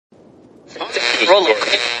Acting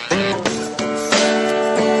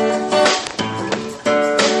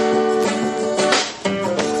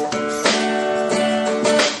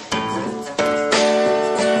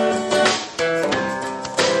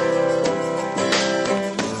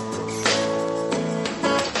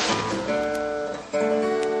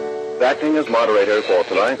as moderator for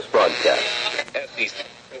tonight's broadcast.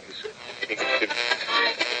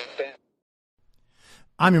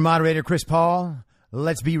 I'm your moderator, Chris Paul.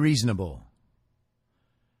 Let's be reasonable.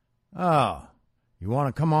 Oh, you want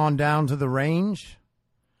to come on down to the range?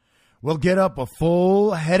 We'll get up a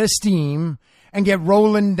full head of steam and get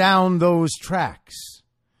rolling down those tracks.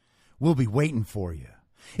 We'll be waiting for you.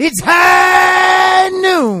 It's high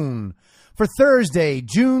noon for Thursday,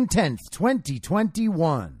 June 10th,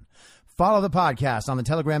 2021. Follow the podcast on the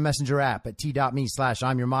Telegram Messenger app at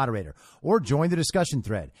t.me/I'm your moderator, or join the discussion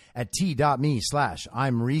thread at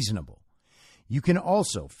t.me/I'm reasonable. You can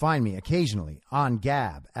also find me occasionally on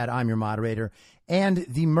Gab at I'm your moderator, and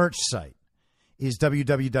the merch site is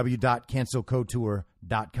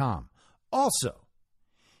www.cancelcouture.com. Also,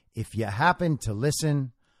 if you happen to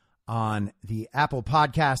listen on the Apple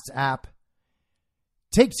Podcasts app,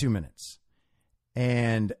 take 2 minutes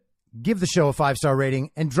and give the show a 5-star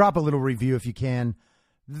rating and drop a little review if you can.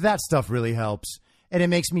 That stuff really helps, and it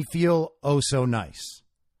makes me feel oh so nice.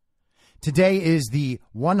 Today is the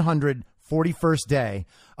 141st day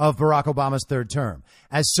of Barack Obama's third term,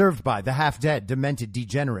 as served by the half-dead, demented,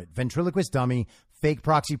 degenerate, ventriloquist dummy, fake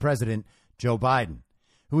proxy president Joe Biden,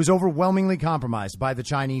 who is overwhelmingly compromised by the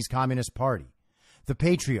Chinese Communist Party, the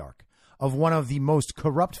patriarch of one of the most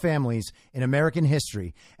corrupt families in American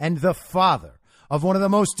history, and the father of one of the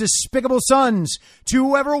most despicable sons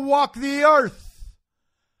to ever walk the earth.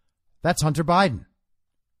 That's Hunter Biden.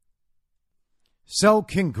 So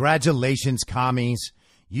congratulations, commies.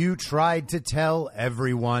 You tried to tell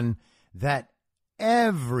everyone that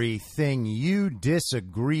everything you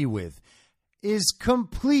disagree with is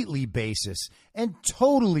completely baseless and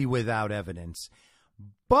totally without evidence.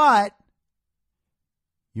 But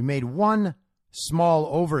you made one small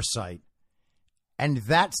oversight. And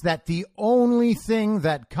that's that the only thing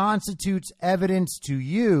that constitutes evidence to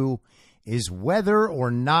you is whether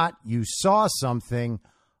or not you saw something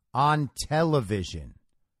on television.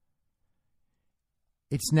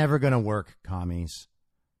 It's never going to work, commies.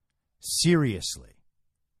 Seriously.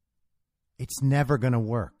 It's never going to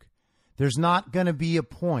work. There's not going to be a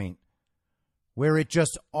point where it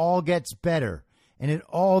just all gets better and it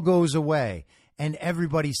all goes away and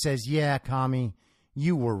everybody says, yeah, commie,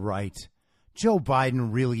 you were right. Joe Biden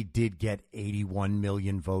really did get 81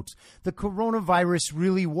 million votes. The coronavirus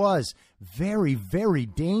really was very, very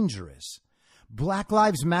dangerous. Black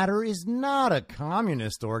Lives Matter is not a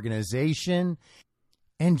communist organization.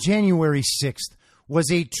 And January 6th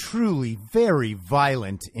was a truly very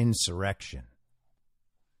violent insurrection.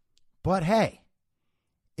 But hey,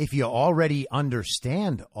 if you already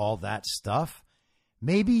understand all that stuff,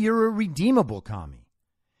 maybe you're a redeemable commie.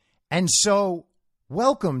 And so,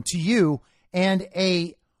 welcome to you and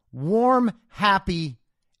a warm, happy,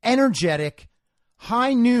 energetic,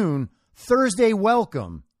 high noon Thursday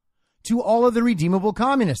welcome to all of the redeemable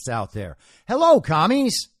communists out there. Hello,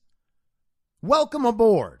 commies. Welcome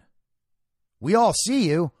aboard. We all see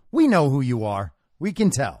you. We know who you are. We can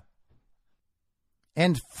tell.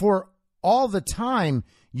 And for all the time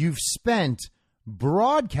you've spent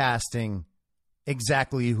broadcasting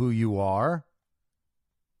exactly who you are,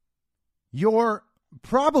 you're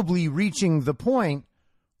probably reaching the point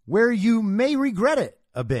where you may regret it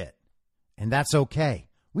a bit. And that's okay.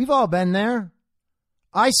 We've all been there.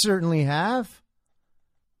 I certainly have.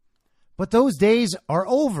 But those days are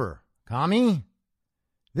over, commie.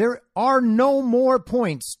 There are no more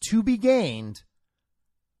points to be gained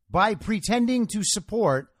by pretending to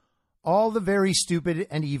support all the very stupid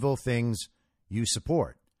and evil things you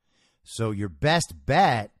support. So your best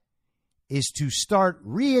bet is to start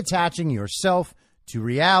reattaching yourself to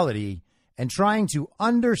reality and trying to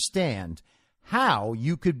understand how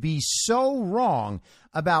you could be so wrong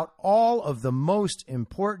about all of the most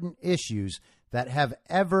important issues that have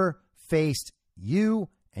ever faced you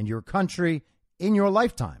and your country in your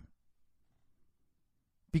lifetime.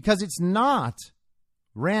 Because it's not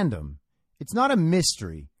random, it's not a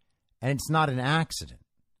mystery, and it's not an accident.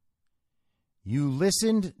 You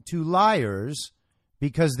listened to liars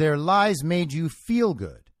because their lies made you feel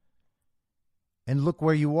good. And look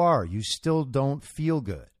where you are. You still don't feel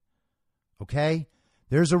good. Okay?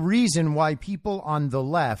 There's a reason why people on the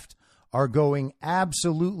left are going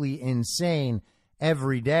absolutely insane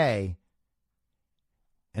every day.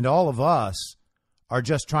 And all of us are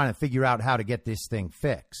just trying to figure out how to get this thing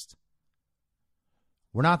fixed.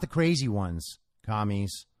 We're not the crazy ones,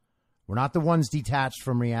 commies. We're not the ones detached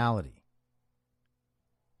from reality.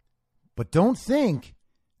 But don't think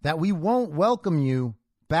that we won't welcome you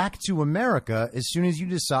back to America as soon as you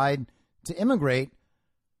decide to immigrate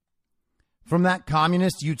from that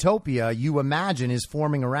communist utopia you imagine is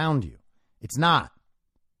forming around you. It's not.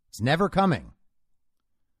 It's never coming.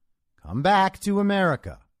 Come back to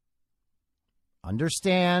America.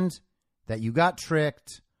 Understand that you got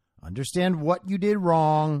tricked. Understand what you did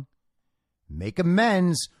wrong. Make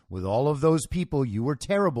amends with all of those people you were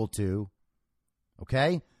terrible to.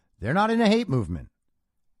 Okay? They're not in a hate movement.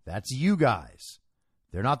 That's you guys.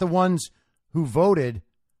 They're not the ones who voted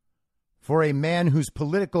for a man whose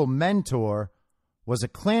political mentor was a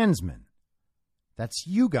Klansman. That's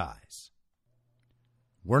you guys.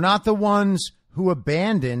 We're not the ones who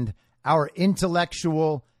abandoned our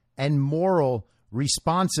intellectual and moral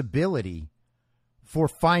responsibility for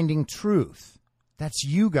finding truth. That's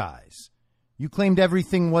you guys. You claimed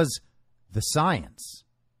everything was the science.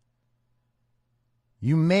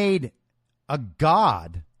 You made a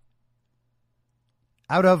god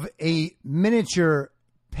out of a miniature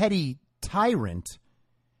petty tyrant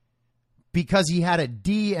because he had a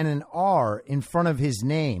D and an R in front of his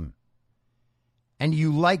name. And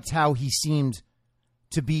you liked how he seemed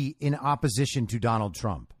to be in opposition to Donald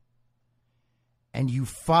Trump. And you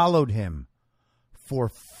followed him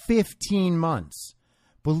for 15 months,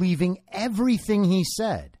 believing everything he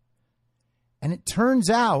said. And it turns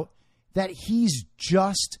out that he's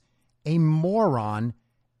just a moron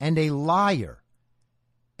and a liar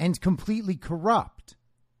and completely corrupt.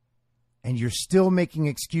 And you're still making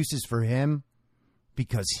excuses for him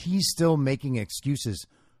because he's still making excuses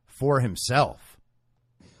for himself.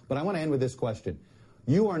 But I want to end with this question.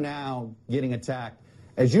 You are now getting attacked.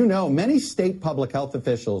 As you know, many state public health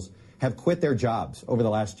officials have quit their jobs over the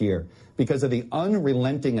last year because of the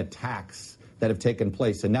unrelenting attacks that have taken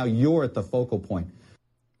place. And now you're at the focal point.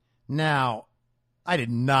 Now, I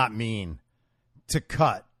did not mean to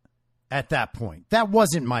cut at that point. That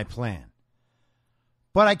wasn't my plan.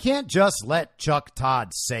 But I can't just let Chuck Todd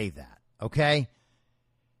say that, okay?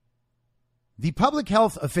 The public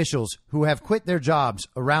health officials who have quit their jobs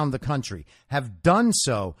around the country have done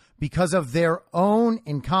so because of their own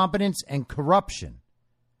incompetence and corruption.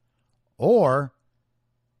 Or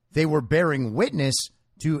they were bearing witness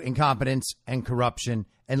to incompetence and corruption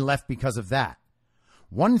and left because of that.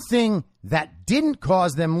 One thing that didn't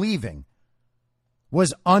cause them leaving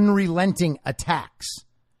was unrelenting attacks.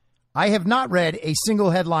 I have not read a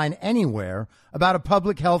single headline anywhere about a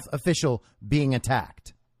public health official being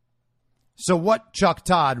attacked. So what Chuck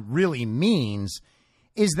Todd really means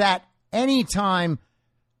is that anytime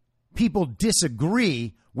people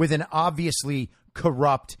disagree with an obviously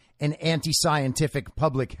corrupt and anti-scientific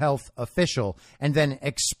public health official and then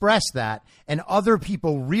express that and other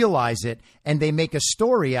people realize it and they make a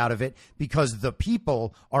story out of it because the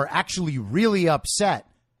people are actually really upset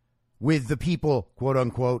with the people, quote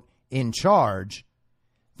unquote, in charge,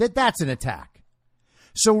 that's an attack.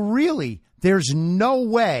 So really, there's no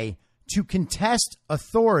way to contest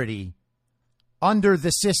authority under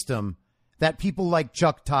the system that people like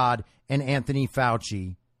Chuck Todd and Anthony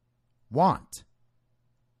Fauci want.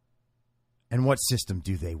 And what system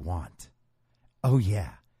do they want? Oh,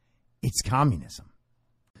 yeah, it's communism.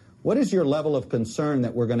 What is your level of concern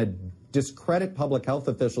that we're going to discredit public health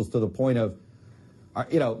officials to the point of,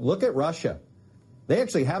 look at Russia. They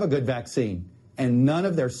actually have a good vaccine, and none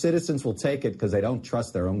of their citizens will take it because they don't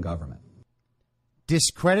trust their own government.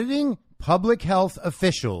 Discrediting public health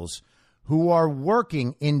officials who are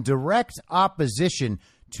working in direct opposition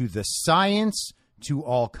to the science, to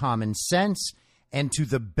all common sense, and to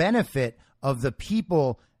the benefit of the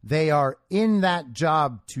people they are in that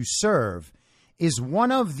job to serve is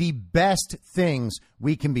one of the best things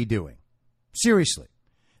we can be doing. Seriously,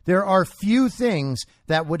 there are few things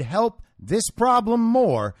that would help this problem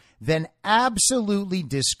more than absolutely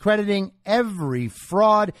discrediting every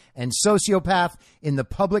fraud and sociopath in the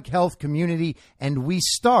public health community. And we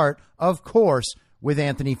start, of course, with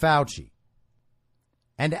Anthony Fauci.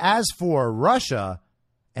 And as for Russia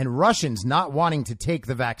and Russians not wanting to take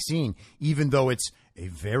the vaccine, even though it's a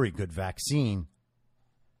very good vaccine,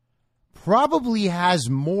 probably has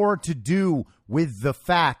more to do with the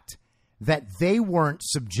fact that they weren't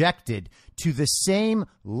subjected to the same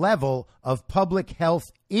level of public health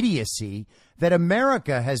idiocy that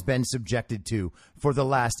America has been subjected to for the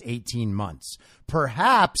last 18 months.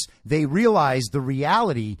 Perhaps they realize the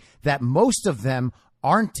reality that most of them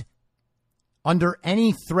aren't under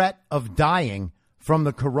any threat of dying from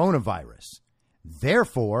the coronavirus.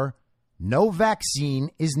 Therefore, no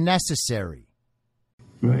vaccine is necessary.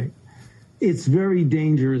 Right. It's very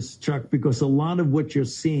dangerous, Chuck, because a lot of what you're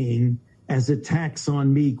seeing as attacks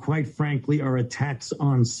on me, quite frankly, are attacks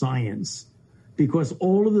on science. Because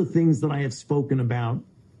all of the things that I have spoken about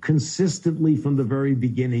consistently from the very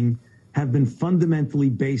beginning have been fundamentally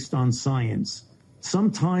based on science.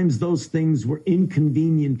 Sometimes those things were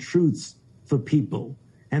inconvenient truths for people,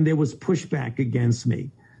 and there was pushback against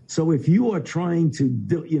me. So if you are trying to,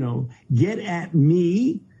 get at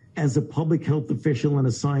me as a public health official and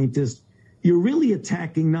a scientist, you're really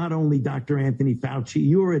attacking not only Dr. Anthony Fauci,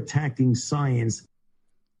 you're attacking science.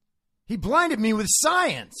 He blinded me with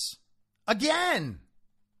science. Again.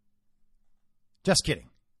 Just kidding.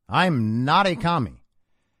 I'm not a commie.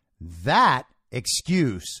 That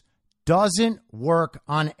excuse doesn't work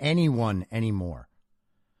on anyone anymore.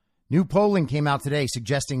 New polling came out today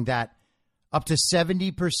suggesting that up to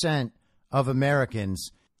 70% of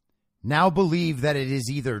Americans now believe that it is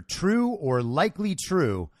either true or likely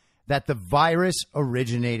true that the virus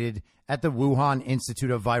originated at the Wuhan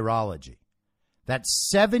Institute of Virology. That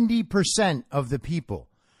 70% of the people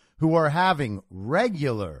who are having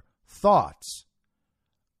regular thoughts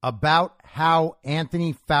about how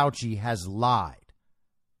Anthony Fauci has lied.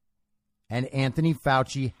 And Anthony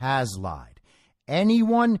Fauci has lied.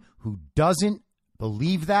 Anyone who doesn't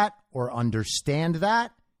believe that or understand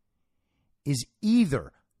that is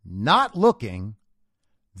either not looking,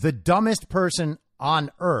 the dumbest person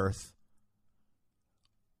on earth,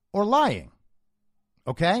 or lying.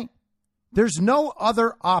 Okay? There's no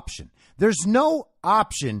other option. There's no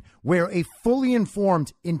option where a fully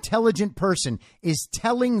informed, intelligent person is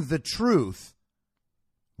telling the truth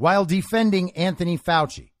while defending Anthony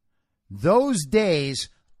Fauci. Those days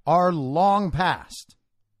are long past.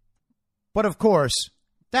 But of course,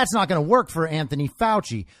 that's not going to work for Anthony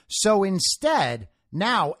Fauci. So instead,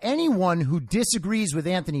 now anyone who disagrees with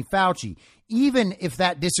Anthony Fauci, even if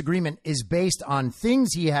that disagreement is based on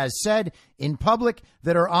things he has said in public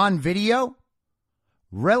that are on video,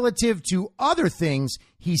 relative to other things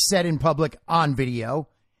he said in public on video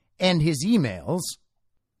and his emails,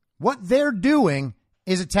 what they're doing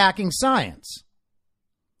is attacking science.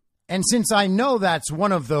 And since I know that's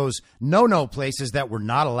one of those no-no places that we're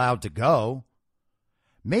not allowed to go,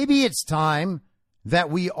 maybe it's time that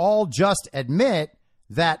we all just admit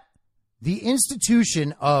that the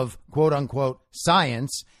institution of quote-unquote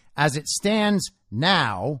science, as it stands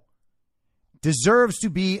now, deserves to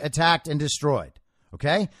be attacked and destroyed.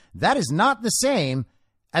 Okay? That is not the same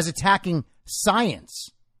as attacking science.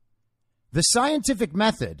 The scientific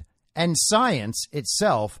method and science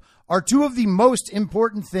itself are two of the most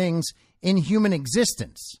important things in human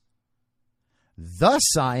existence. The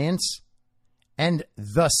science and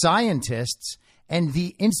the scientists and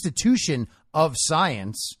the institution of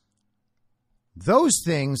science, those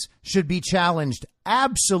things should be challenged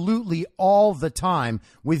absolutely all the time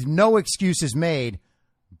with no excuses made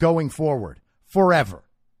going forward, forever.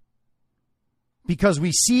 Because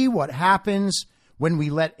we see what happens when we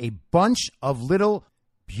let a bunch of little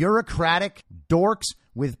bureaucratic dorks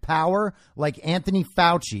with power like Anthony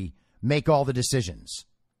Fauci make all the decisions.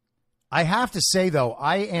 I have to say, though,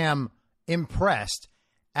 I am impressed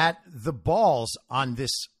at the balls on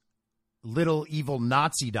this little evil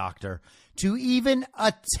Nazi doctor to even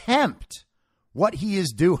attempt what he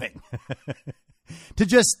is doing. To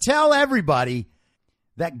just tell everybody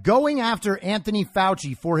that going after Anthony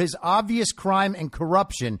Fauci for his obvious crime and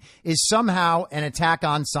corruption is somehow an attack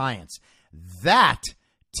on science. That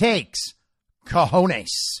takes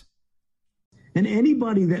cojones. And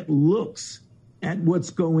anybody that looks at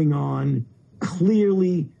what's going on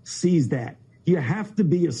clearly sees that. You have to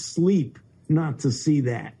be asleep not to see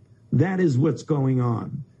that. That is what's going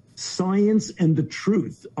on. Science and the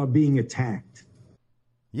truth are being attacked.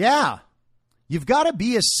 Yeah. You've got to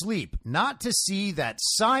be asleep not to see that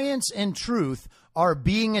science and truth are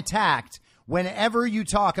being attacked whenever you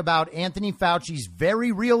talk about Anthony Fauci's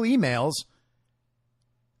very real emails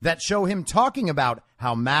that show him talking about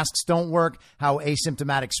how masks don't work, how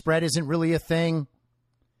asymptomatic spread isn't really a thing,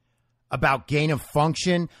 about gain of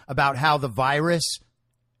function, about how the virus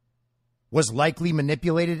was likely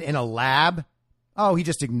manipulated in a lab. Oh, he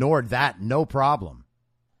just ignored that. No problem.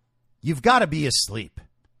 You've got to be asleep.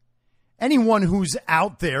 Anyone who's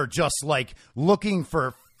out there just like looking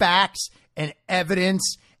for facts and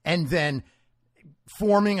evidence and then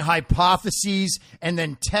forming hypotheses and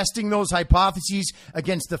then testing those hypotheses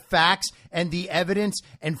against the facts and the evidence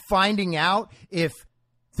and finding out if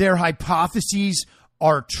their hypotheses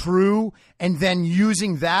are true and then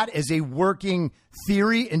using that as a working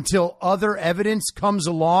theory until other evidence comes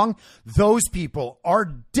along, those people are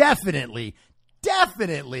definitely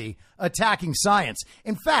definitely attacking science.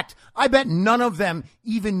 In fact, I bet none of them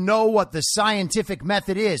even know what the scientific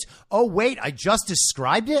method is. Oh, wait, I just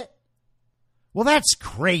described it? Well, that's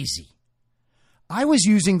crazy. I was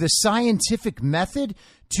using the scientific method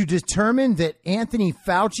to determine that Anthony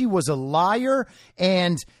Fauci was a liar,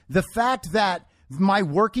 and the fact that my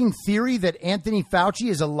working theory that Anthony Fauci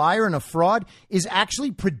is a liar and a fraud is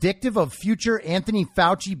actually predictive of future Anthony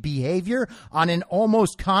Fauci behavior on an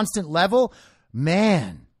almost constant level.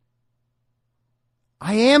 Man,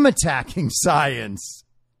 I am attacking science.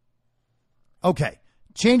 Okay,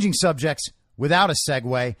 changing subjects without a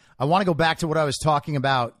segue. I want to go back to what I was talking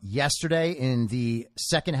about yesterday in the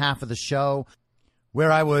second half of the show,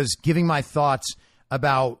 where I was giving my thoughts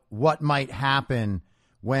about what might happen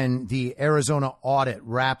when the Arizona audit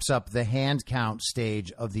wraps up the hand count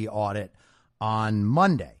stage of the audit on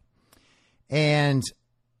Monday. And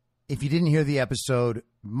if you didn't hear the episode,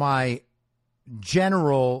 my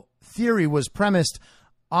general theory was premised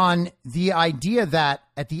on the idea that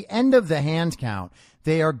at the end of the hand count,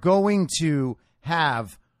 they are going to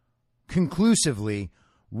have conclusively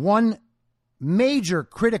one major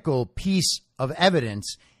critical piece of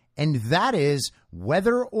evidence, and that is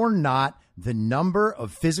whether or not the number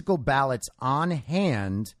of physical ballots on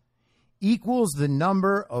hand equals the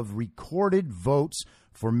number of recorded votes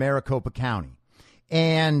for Maricopa County.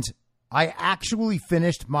 And I actually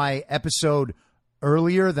finished my episode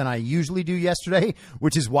earlier than I usually do yesterday,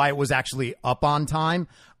 which is why it was actually up on time.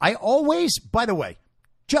 I always, by the way,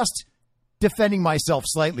 just defending myself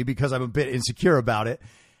slightly because I'm a bit insecure about it,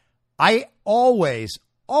 I always,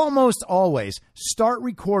 almost always start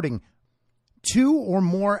recording 2 or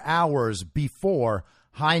more hours before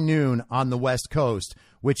high noon on the West Coast,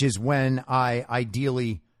 which is when I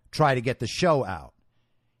ideally try to get the show out.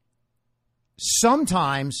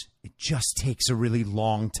 Sometimes it just takes a really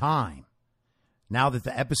long time. Now that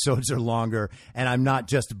the episodes are longer and I'm not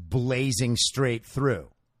just blazing straight through.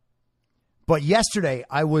 But yesterday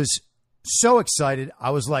I was so excited.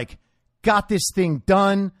 I was like, got this thing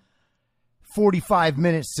done. 45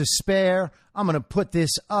 minutes to spare. I'm going to put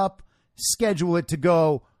this up, schedule it to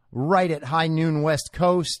go right at high noon West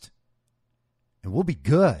Coast, and we'll be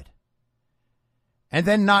good. And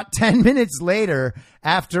then not 10 minutes later,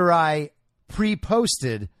 after I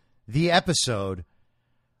pre-posted the episode,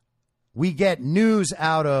 we get news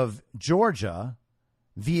out of Georgia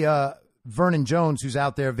via Vernon Jones, who's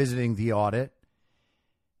out there visiting the audit,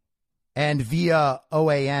 and via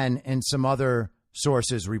OAN and some other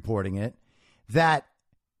sources reporting it, that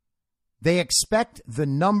they expect the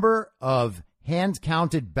number of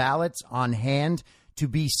hand-counted ballots on hand to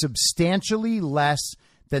be substantially less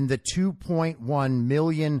than the 2.1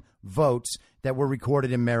 million votes that were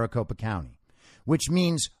recorded in Maricopa County, which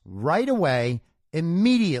means right away,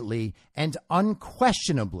 immediately, and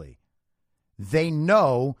unquestionably, they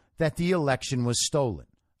know that the election was stolen,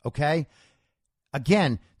 okay?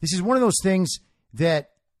 Again, this is one of those things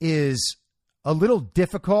that is a little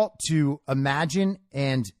difficult to imagine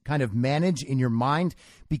and kind of manage in your mind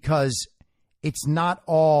because it's not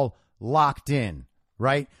all locked in,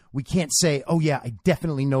 right? We can't say, oh, yeah, I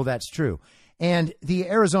definitely know that's true. And the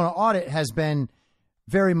Arizona audit has been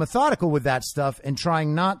very methodical with that stuff and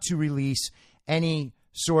trying not to release any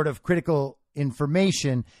sort of critical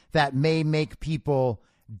information that may make people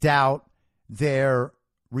doubt their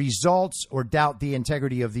results or doubt the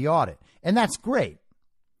integrity of the audit. And that's great.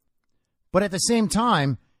 But at the same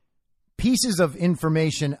time, pieces of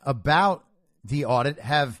information about the audit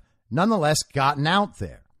have nonetheless gotten out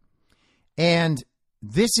there. And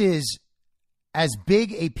this is as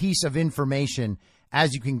big a piece of information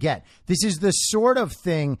as you can get. This is the sort of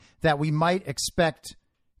thing that we might expect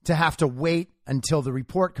to have to wait until the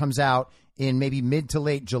report comes out in maybe mid to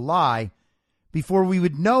late July before we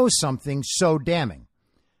would know something so damning.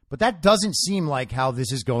 But that doesn't seem like how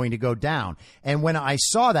this is going to go down. And when I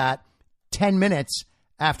saw that 10 minutes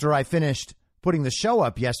after I finished putting the show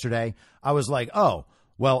up yesterday, I was like, oh,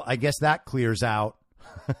 well, I guess that clears out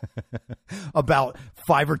about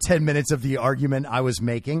 5 or 10 minutes of the argument I was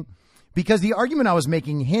making, because the argument I was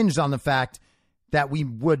making hinged on the fact that we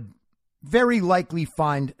would very likely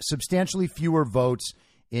find substantially fewer votes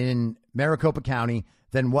in Maricopa County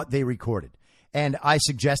than what they recorded. And I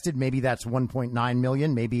suggested maybe that's 1.9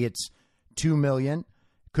 million. Maybe it's 2 million.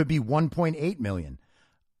 Could be 1.8 million.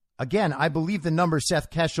 Again, I believe the number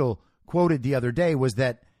Seth Keshel quoted the other day was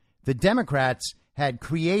that the Democrats had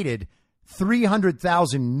created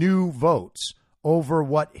 300,000 new votes over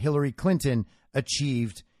what Hillary Clinton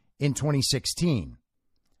achieved in 2016.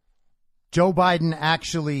 Joe Biden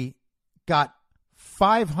actually got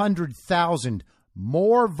 500,000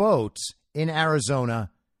 more votes in Arizona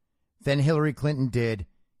than Hillary Clinton did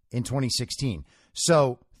in 2016.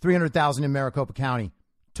 So 300,000 in Maricopa County,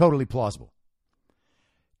 totally plausible.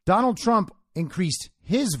 Donald Trump increased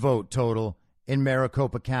his vote total in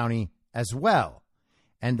Maricopa County as well.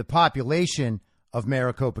 And the population of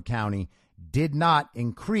Maricopa County did not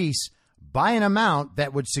increase by an amount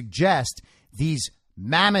that would suggest these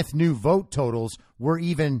mammoth new vote totals were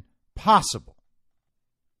even possible.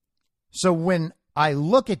 So when I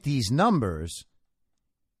look at these numbers,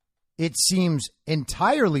 it seems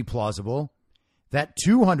entirely plausible that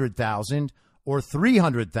 200,000 or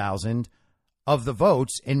 300,000 of the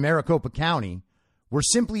votes in Maricopa County were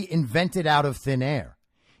simply invented out of thin air.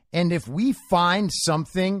 And if we find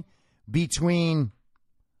something between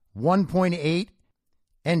 1.8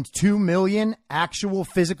 and 2 million actual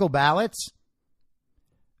physical ballots,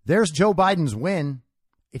 there's Joe Biden's win.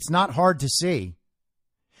 It's not hard to see.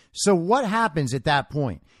 So what happens at that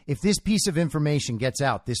point if this piece of information gets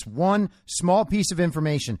out, this one small piece of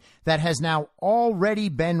information that has now already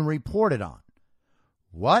been reported on?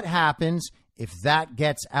 What happens if that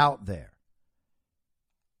gets out there?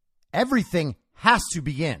 Everything has to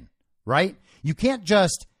begin, right? You can't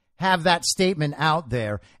just have that statement out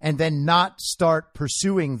there and then not start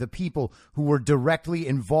pursuing the people who were directly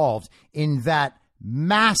involved in that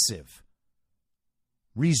massive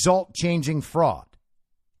result-changing fraud.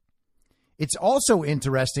 It's also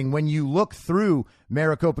interesting when you look through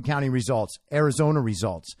Maricopa County results, Arizona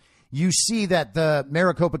results, you see that the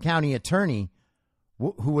Maricopa County attorney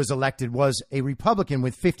who was elected was a Republican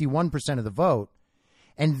with 51% of the vote.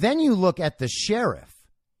 And then you look at the sheriff,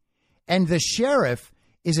 and the sheriff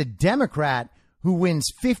is a Democrat who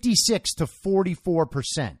wins 56 to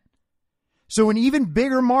 44%. So an even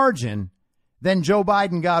bigger margin than Joe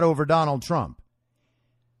Biden got over Donald Trump.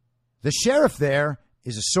 The sheriff there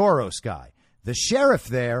is a Soros guy. The sheriff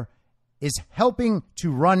there is helping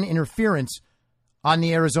to run interference on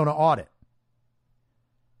the Arizona audit.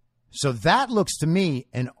 So that looks to me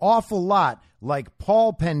an awful lot like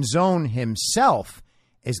Paul Penzone himself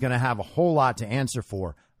is going to have a whole lot to answer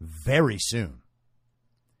for very soon.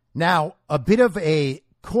 Now, a bit of a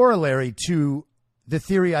corollary to the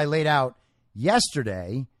theory I laid out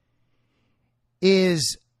yesterday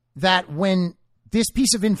is that when this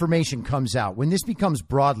piece of information comes out, when this becomes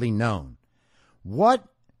broadly known, what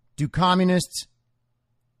do communists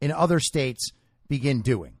in other states begin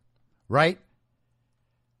doing, right?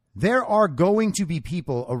 There are going to be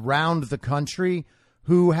people around the country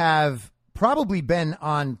who have probably been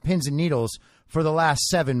on pins and needles for the last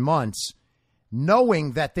 7 months,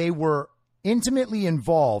 knowing that they were intimately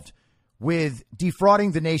involved with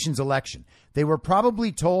defrauding the nation's election. They were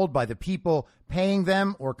probably told by the people paying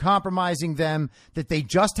them or compromising them that they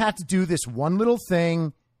just had to do this one little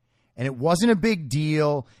thing and it wasn't a big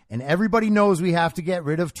deal. And everybody knows we have to get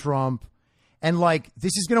rid of Trump. And like,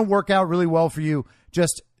 this is going to work out really well for you.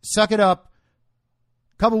 Just suck it up.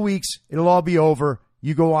 Couple weeks, it'll all be over.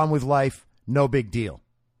 You go on with life. No big deal.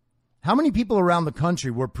 How many people around the country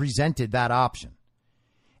were presented that option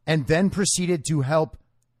and then proceeded to help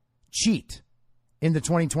cheat in the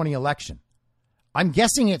 2020 election? I'm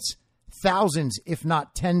guessing it's thousands, if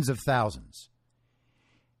not tens of thousands.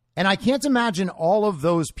 And I can't imagine all of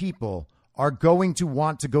those people are going to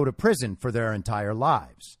want to go to prison for their entire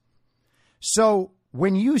lives. So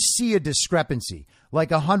when you see a discrepancy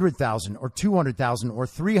like 100,000 or 200,000 or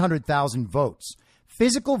 300,000 votes,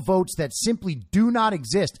 physical votes that simply do not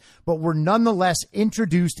exist, but were nonetheless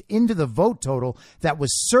introduced into the vote total that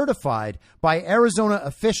was certified by Arizona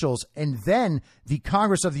officials and then the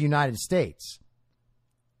Congress of the United States,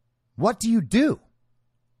 what do?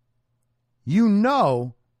 You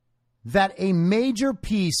know that a major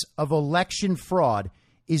piece of election fraud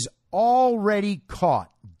is already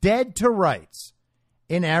caught dead to rights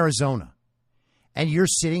in Arizona. And you're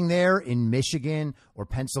sitting there in Michigan or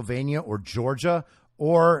Pennsylvania or Georgia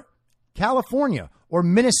or California or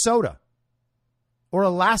Minnesota or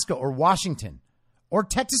Alaska or Washington or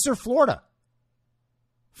Texas or Florida.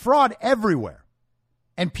 Fraud everywhere.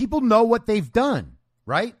 And people know what they've done,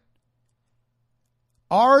 right?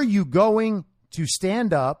 Are you going to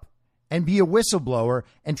stand up and be a whistleblower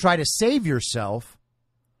and try to save yourself?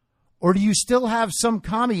 Or do you still have some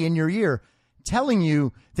commie in your ear telling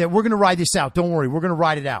you that we're going to ride this out? Don't worry, we're going to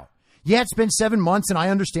ride it out. Yeah, it's been 7 months, and I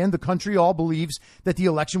understand the country all believes that the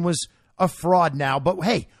election was a fraud now. But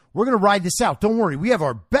hey, we're going to ride this out. Don't worry, we have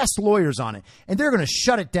our best lawyers on it, and they're going to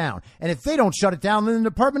shut it down. And if they don't shut it down, then the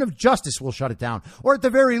Department of Justice will shut it down. Or at the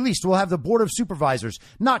very least, we'll have the Board of Supervisors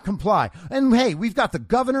not comply. And hey, we've got the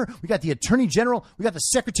governor, we got the Attorney General, we got the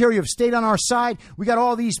Secretary of State on our side. We got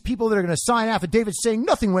all these people that are going to sign affidavits saying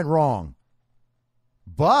nothing went wrong.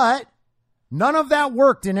 But none of that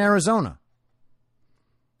worked in Arizona.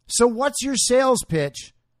 So what's your sales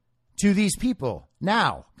pitch to these people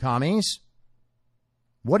now, commies?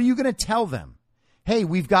 What are you going to tell them? Hey,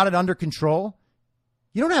 we've got it under control.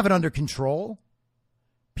 You don't have it under control.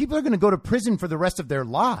 People are going to go to prison for the rest of their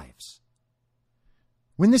lives.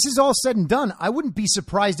 When this is all said and done, I wouldn't be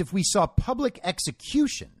surprised if we saw public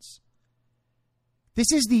executions.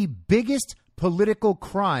 This is the biggest political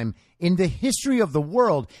crime in the history of the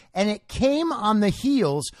world, and it came on the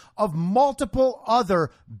heels of multiple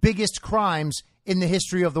other biggest crimes in the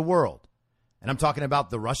history of the world. And I'm talking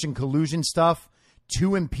about the Russian collusion stuff,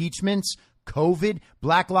 2 impeachments, COVID,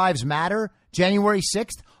 Black Lives Matter, January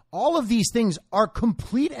 6th. All of these things are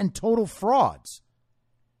complete and total frauds.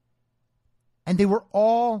 And they were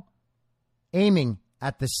all aiming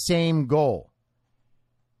at the same goal,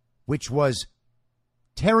 which was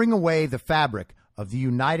tearing away the fabric of the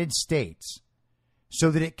United States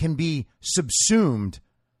so that it can be subsumed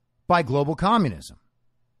by global communism.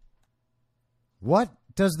 What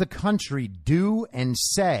does the country do and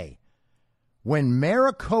say when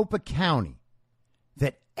Maricopa County,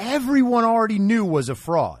 that everyone already knew was a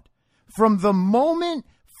fraud, from the moment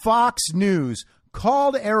Fox News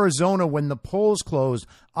called Arizona when the polls closed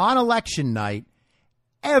on election night,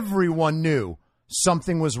 everyone knew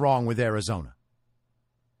something was wrong with Arizona?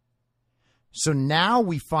 So now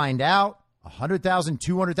we find out 100,000,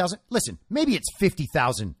 200,000. Listen, maybe it's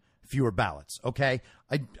 50,000 fewer ballots, okay?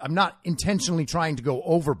 I'm not intentionally trying to go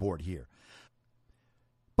overboard here.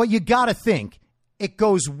 But you got to think it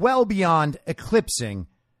goes well beyond eclipsing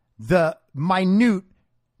the minute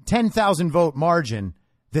 10,000 vote margin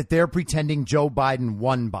that they're pretending Joe Biden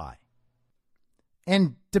won by.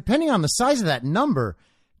 And depending on the size of that number,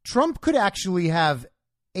 Trump could actually have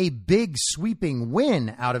a big sweeping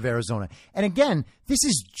win out of Arizona. And again, this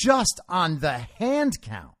is just on the hand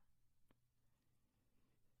count.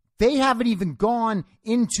 They haven't even gone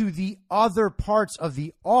into the other parts of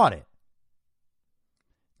the audit.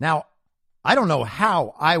 Now, I don't know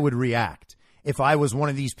how I would react if I was one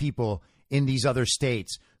of these people in these other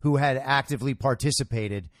states who had actively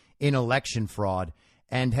participated in election fraud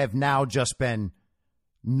and have now just been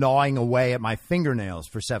gnawing away at my fingernails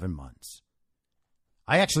for 7 months.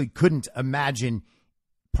 I actually couldn't imagine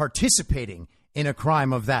participating in a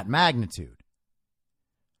crime of that magnitude.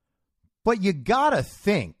 But you gotta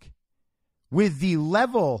think, with the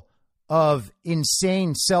level of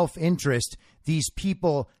insane self-interest these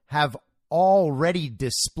people have already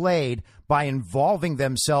displayed by involving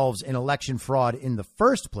themselves in election fraud in the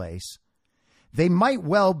first place, they might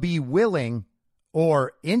well be willing,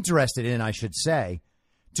 or interested in, I should say,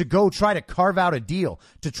 to go try to carve out a deal,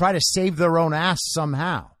 to try to save their own ass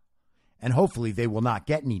somehow. And hopefully they will not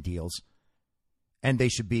get any deals. And they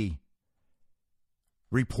should be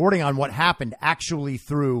reporting on what happened actually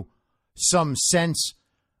through some sense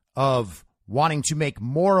of wanting to make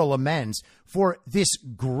moral amends for this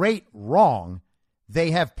great wrong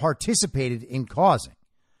they have participated in causing.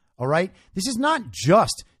 All right? This is not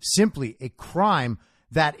just simply a crime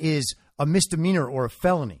that is a misdemeanor or a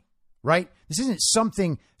felony, right? This isn't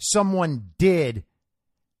something someone did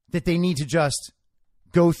that they need to just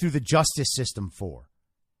go through the justice system for.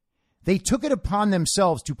 They took it upon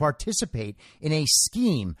themselves to participate in a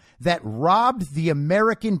scheme that robbed the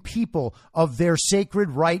American people of their sacred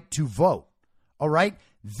right to vote. All right?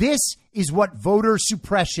 This is what voter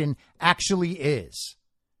suppression actually is.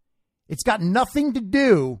 It's got nothing to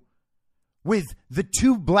do with the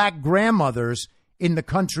 2 black grandmothers in the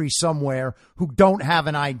country somewhere who don't have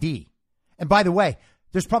an ID. And by the way,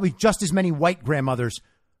 there's probably just as many white grandmothers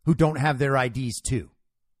who don't have their IDs too.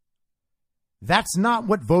 That's not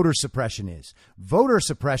what voter suppression is. Voter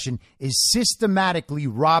suppression is systematically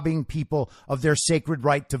robbing people of their sacred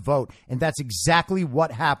right to vote. And that's exactly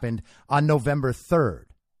what happened on November 3rd.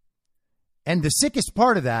 And the sickest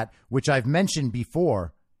part of that, which I've mentioned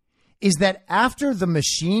before, is that after the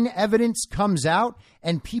machine evidence comes out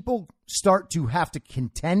and people start to have to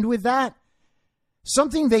contend with that,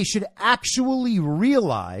 something they should actually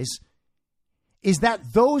realize is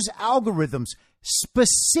that those algorithms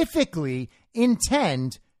specifically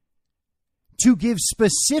intend to give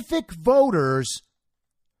specific voters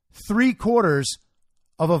 3/4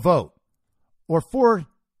 of a vote, or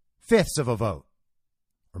 4/5 of a vote,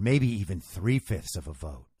 or maybe even 3/5 of a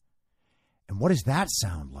vote. And what does that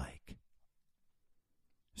sound like?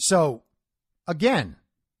 So, again,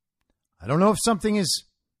 I don't know if something is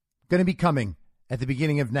going to be coming at the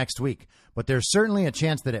beginning of next week, but there's certainly a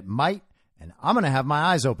chance that it might, and I'm going to have my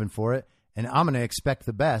eyes open for it, and I'm going to expect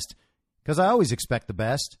the best, because I always expect the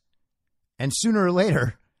best. And sooner or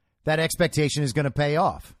later, that expectation is going to pay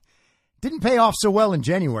off. Didn't pay off so well in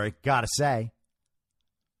January, gotta say.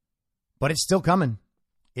 But it's still coming.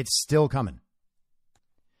 It's still coming.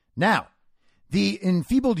 Now, the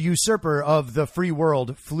enfeebled usurper of the free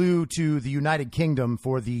world flew to the United Kingdom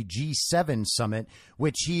for the G7 summit,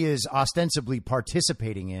 which he is ostensibly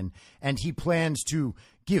participating in, and he plans to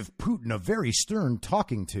give Putin a very stern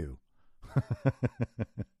talking to.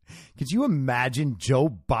 Could you imagine Joe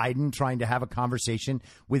Biden trying to have a conversation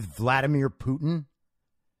with Vladimir Putin?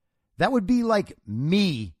 That would be like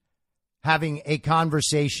me having a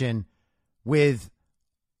conversation with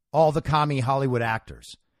all the commie Hollywood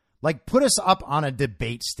actors. Like, put us up on a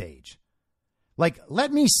debate stage. Like,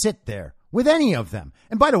 let me sit there with any of them.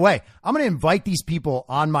 And by the way, I'm going to invite these people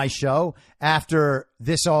on my show after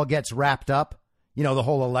this all gets wrapped up. You know, the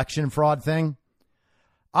whole election fraud thing.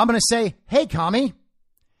 I'm going to say, hey, commie,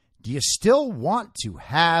 do you still want to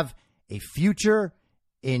have a future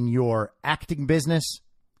in your acting business?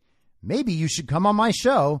 Maybe you should come on my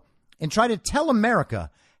show and try to tell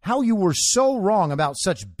America how you were so wrong about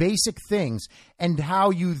such basic things and how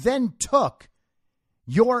you then took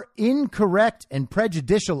your incorrect and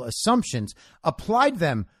prejudicial assumptions, applied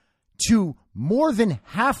them to more than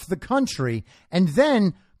half the country, and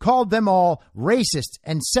then called them all racists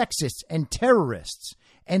and sexists and terrorists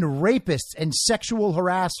and rapists and sexual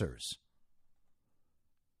harassers.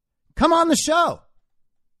 Come on the show.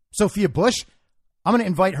 Sophia Bush, I'm going to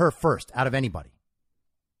invite her first out of anybody.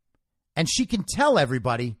 And she can tell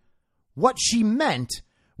everybody what she meant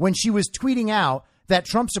when she was tweeting out that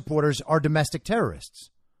Trump supporters are domestic terrorists.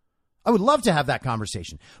 I would love to have that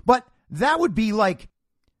conversation. But that would be like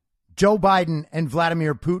Joe Biden and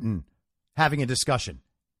Vladimir Putin having a discussion.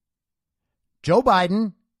 Joe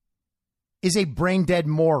Biden is a brain-dead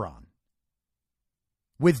moron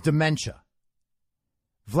with dementia.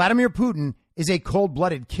 Vladimir Putin is a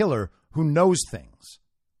cold-blooded killer who knows things.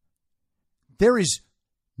 There is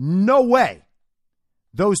no way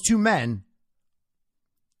those two men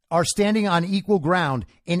are standing on equal ground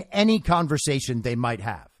in any conversation they might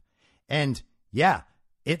have. And yeah,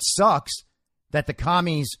 it sucks that the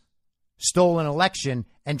commies stole an election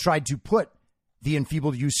and tried to put the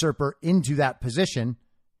enfeebled usurper into that position,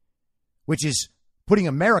 which is putting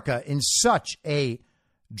America in such a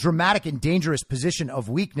dramatic and dangerous position of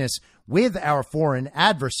weakness with our foreign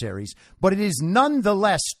adversaries. But it is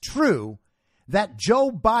nonetheless true that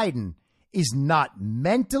Joe Biden is not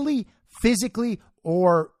mentally, physically,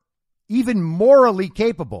 or even morally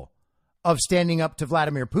capable of standing up to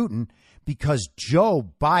Vladimir Putin, because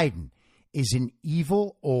Joe Biden is an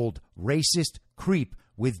evil old racist creep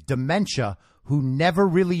with dementia who never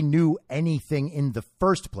really knew anything in the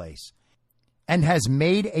first place and has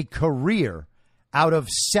made a career out of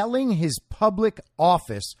selling his public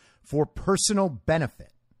office for personal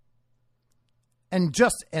benefit. And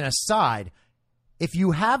just an aside, if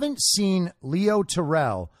you haven't seen Leo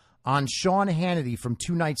Terrell on Sean Hannity from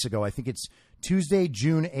 2 nights ago, I think it's Tuesday,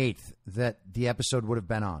 June 8th, that the episode would have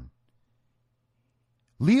been on.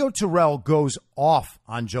 Leo Terrell goes off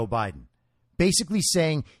on Joe Biden, basically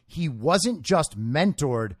saying he wasn't just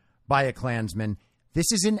mentored by a Klansman.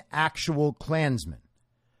 This is an actual Klansman,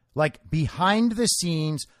 like behind the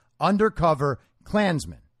scenes, undercover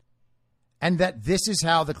Klansman. And that this is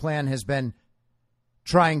how the Klan has been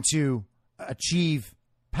trying to achieve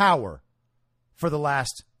power for the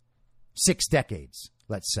last 6 decades,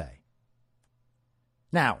 let's say.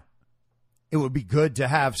 Now, it would be good to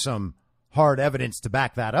have some hard evidence to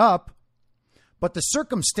back that up, but the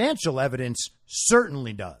circumstantial evidence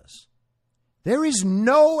certainly does. There is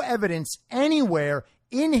no evidence anywhere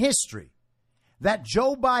in history that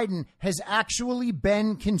Joe Biden has actually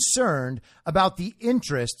been concerned about the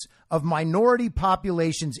interests of minority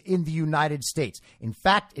populations in the United States. In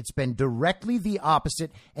fact, it's been directly the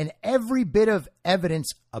opposite, and every bit of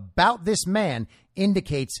evidence about this man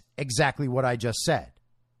indicates exactly what I just said.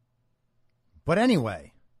 But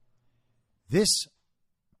anyway, this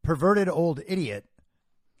perverted old idiot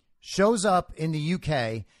shows up in the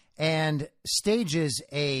UK and stages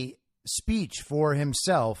a speech for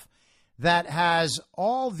himself that has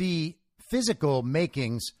all the physical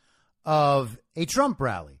makings of a Trump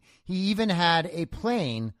rally. He even had a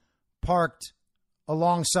plane parked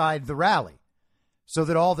alongside the rally so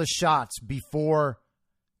that all the shots before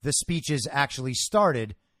the speeches actually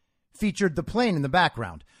started featured the plane in the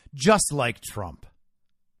background, just like Trump.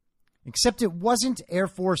 Except it wasn't Air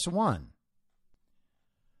Force One.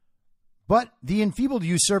 But the enfeebled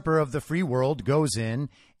usurper of the free world goes in,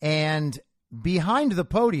 and behind the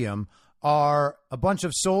podium are a bunch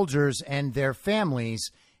of soldiers and their families,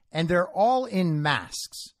 and they're all in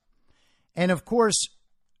masks. And of course,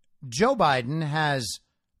 Joe Biden has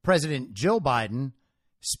President Jill Biden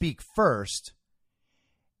speak first,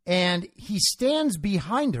 and he stands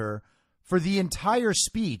behind her for the entire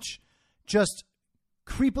speech, just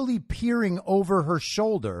creepily peering over her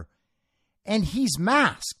shoulder, and he's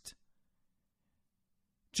masked.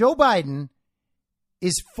 Joe Biden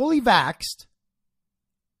is fully vaxxed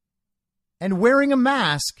and wearing a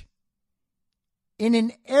mask in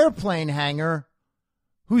an airplane hangar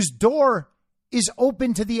whose door is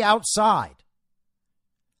open to the outside.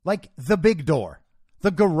 Like the big door,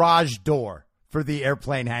 the garage door for the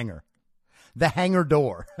airplane hangar, the hangar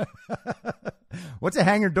door. What's a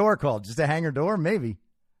hangar door called? Just a hangar door? Maybe.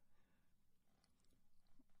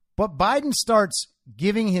 But Biden starts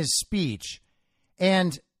giving his speech,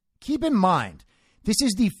 and keep in mind, this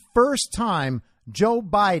is the first time Joe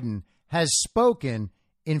Biden has spoken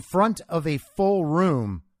in front of a full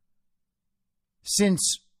room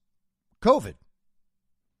since COVID.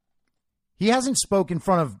 He hasn't spoken in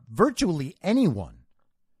front of virtually anyone.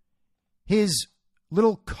 His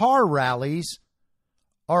little car rallies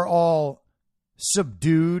are all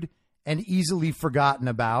subdued and easily forgotten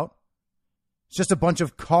about. It's just a bunch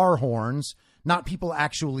of car horns, not people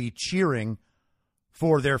actually cheering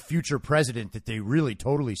for their future president that they really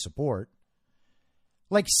totally support.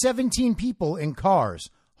 Like 17 people in cars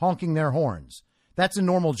honking their horns. That's a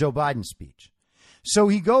normal Joe Biden speech. So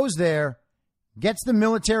he goes there, gets the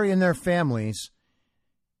military and their families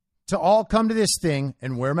to all come to this thing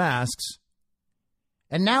and wear masks.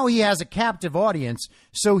 And now he has a captive audience.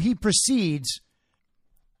 So he proceeds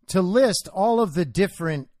to list all of the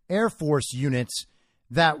different Air Force units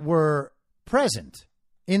that were present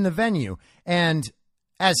in the venue. And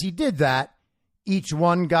as he did that, each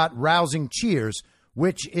one got rousing cheers,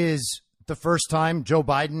 which is the first time Joe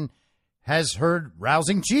Biden has heard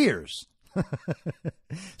rousing cheers.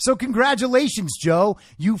 So congratulations, Joe.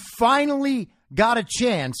 You finally got a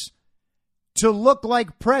chance to look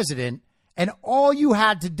like president, and all you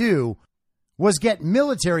had to do was get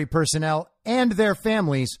military personnel and their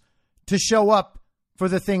families to show up for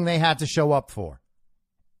the thing they had to show up for,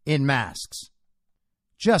 in masks.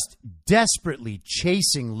 Just desperately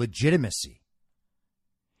chasing legitimacy.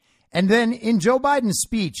 And then in Joe Biden's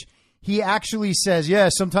speech, he actually says, yeah,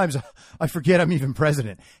 sometimes I forget I'm even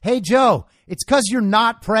president. Hey, Joe, it's because you're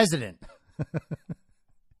not president.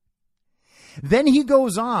 Then he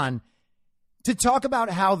goes on to talk about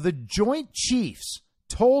how the Joint Chiefs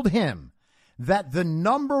told him that the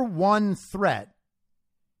number one threat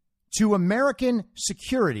to American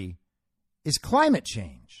security is climate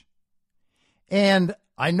change. And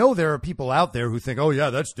I know there are people out there who think, oh, yeah,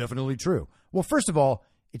 that's definitely true. Well, first of all,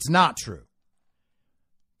 it's not true.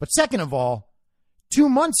 But second of all, 2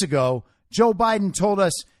 months ago, Joe Biden told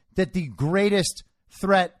us that the greatest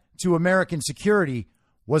threat to American security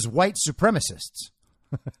was white supremacists.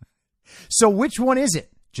 So which one is it,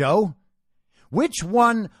 Joe? Which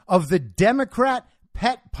one of the Democrat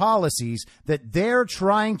pet policies that they're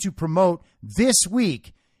trying to promote this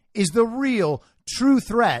week is the real, true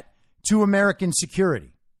threat to American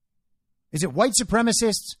security? Is it white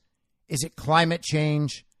supremacists? Is it climate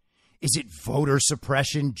change? Is it voter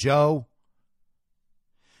suppression, Joe?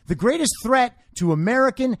 The greatest threat to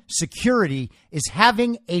American security is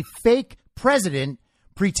having a fake president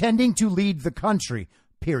pretending to lead the country,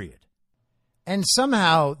 period. And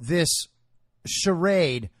somehow this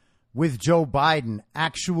charade with Joe Biden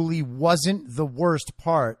actually wasn't the worst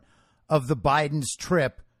part of the Biden's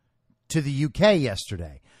trip to the UK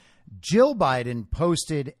yesterday. Jill Biden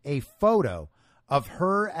posted a photo of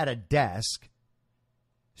her at a desk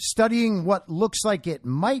studying what looks like it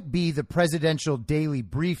might be the presidential daily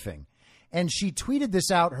briefing. And she tweeted this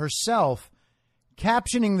out herself,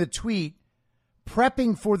 captioning the tweet,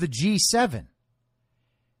 "Prepping for the G7.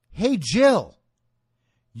 Hey, Jill,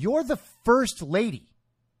 you're the first lady.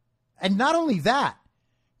 And not only that,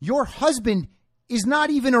 your husband is not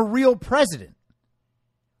even a real president.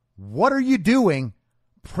 What are you doing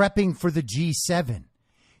prepping for the G7?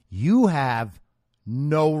 You have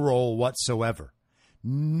no role whatsoever.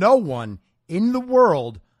 No one in the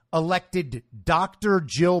world elected Dr.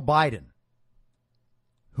 Jill Biden,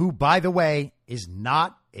 who, by the way, is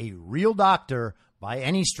not a real doctor by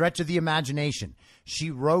any stretch of the imagination. She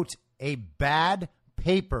wrote a bad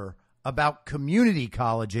paper about community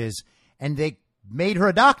colleges, and they made her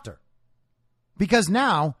a doctor because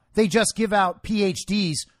now they just give out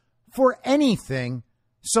PhDs for anything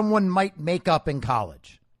someone might make up in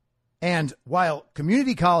college. And while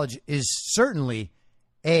community college is certainly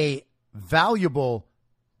a valuable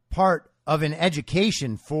part of an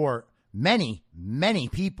education for many, many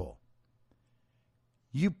people,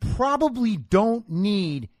 you probably don't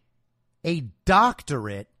need a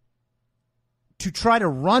doctorate to try to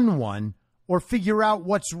run one or figure out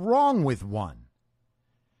what's wrong with one.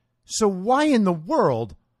 So why in the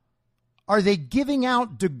world are they giving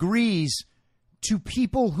out degrees to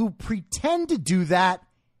people who pretend to do that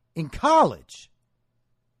in college?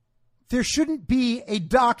 There shouldn't be a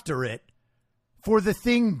doctorate for the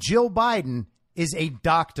thing Jill Biden is a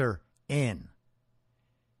doctor in.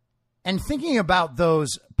 And thinking about those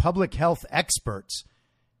public health experts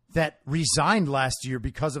that resigned last year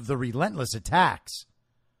because of the relentless attacks,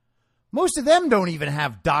 most of them don't even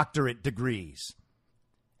have doctorate degrees.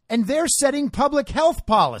 And they're setting public health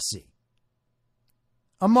policy.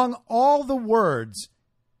 Among all the words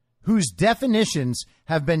whose definitions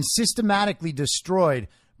have been systematically destroyed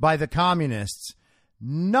by the communists,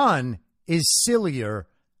 none is sillier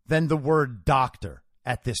than the word doctor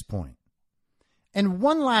at this point. And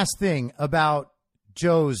one last thing about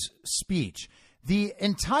Joe's speech. The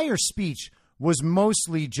entire speech was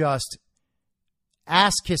mostly just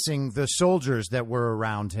ass-kissing the soldiers that were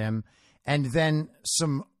around him and then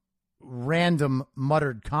some random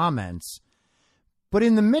muttered comments. But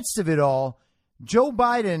in the midst of it all, Joe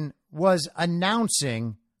Biden was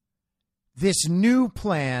announcing this new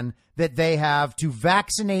plan that they have to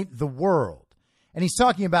vaccinate the world. And he's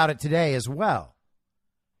talking about it today as well.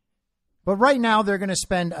 But right now, they're going to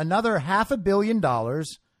spend another $500 million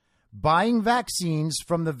buying vaccines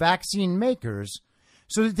from the vaccine makers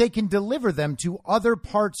so that they can deliver them to other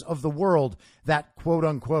parts of the world that, quote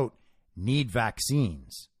unquote, need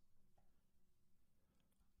vaccines.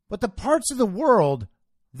 But the parts of the world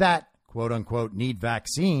that, quote unquote, need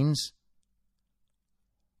vaccines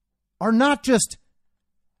are not just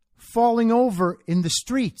falling over in the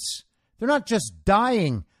streets. They're not just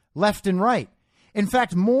dying left and right. In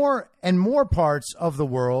fact, more and more parts of the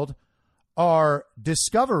world are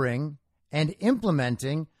discovering and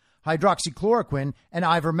implementing hydroxychloroquine and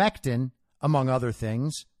ivermectin, among other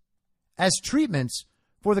things, as treatments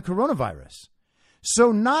for the coronavirus.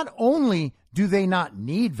 So not only do they not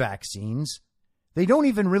need vaccines, they don't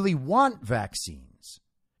even really want vaccines.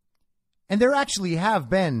 And there actually have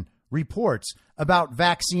been reports about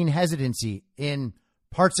vaccine hesitancy in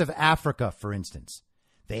parts of Africa, for instance.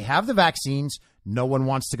 They have the vaccines. No one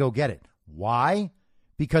wants to go get it. Why?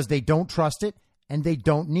 Because they don't trust it and they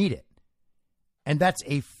don't need it. And that's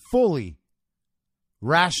a fully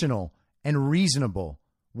rational and reasonable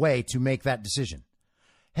way to make that decision.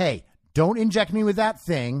 Hey, don't inject me with that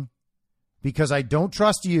thing because I don't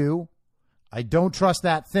trust you, I don't trust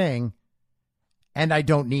that thing, and I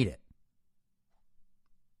don't need it.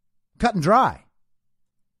 Cut and dry.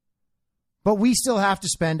 But we still have to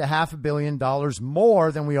spend $500 million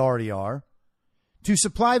more than we already are to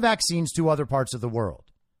supply vaccines to other parts of the world.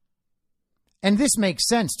 And this makes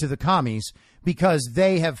sense to the commies because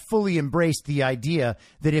they have fully embraced the idea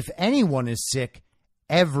that if anyone is sick,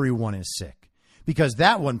 everyone is sick. Because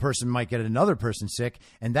that one person might get another person sick,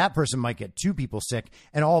 and that person might get two people sick,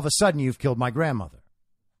 and all of a sudden you've killed my grandmother.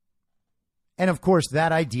 And of course,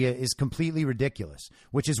 that idea is completely ridiculous,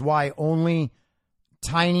 which is why only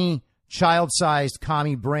tiny, child-sized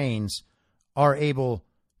commie brains are able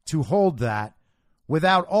to hold that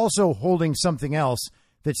without also holding something else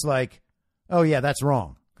that's like, oh, yeah, that's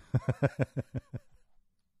wrong.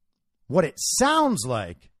 What it sounds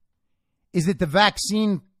like is that the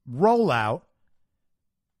vaccine rollout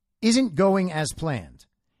isn't going as planned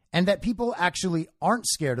and that people actually aren't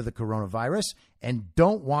scared of the coronavirus and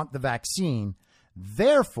don't want the vaccine.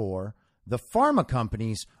 Therefore, the pharma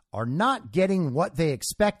companies are not getting what they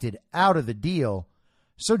expected out of the deal.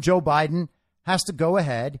 So Joe Biden has to go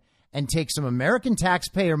ahead and take some American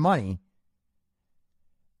taxpayer money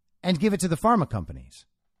and give it to the pharma companies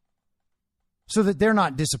so that they're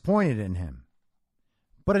not disappointed in him.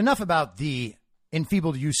 But enough about the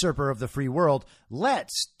enfeebled usurper of the free world.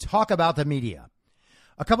 Let's talk about the media.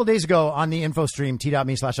 A couple days ago on the info stream,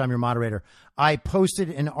 t.me/I'm your moderator, I posted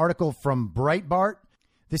an article from Breitbart.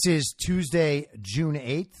 This is Tuesday, June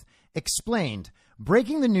 8th. Explained.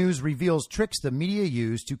 Breaking the news reveals tricks the media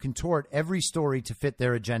use to contort every story to fit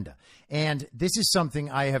their agenda. And this is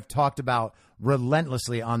something I have talked about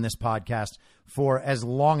relentlessly on this podcast for as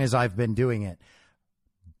long as I've been doing it.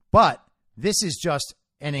 But this is just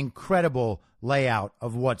an incredible layout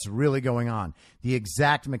of what's really going on, the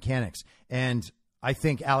exact mechanics. And I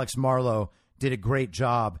think Alex Marlow did a great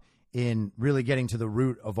job in really getting to the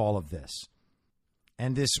root of all of this.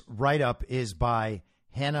 And this write-up is by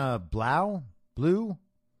Hannah Blue?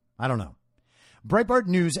 I don't know. Breitbart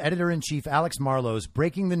News editor-in-chief Alex Marlow's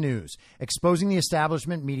Breaking the News, Exposing the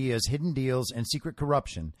Establishment Media's Hidden Deals and Secret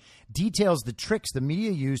Corruption, details the tricks the media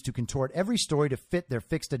use to contort every story to fit their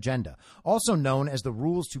fixed agenda, also known as the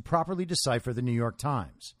rules to properly decipher the New York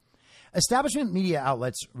Times. Establishment media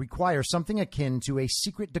outlets require something akin to a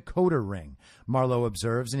secret decoder ring, Marlow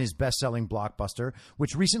observes in his best-selling blockbuster,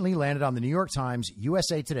 which recently landed on the New York Times,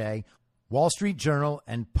 USA Today, Wall Street Journal,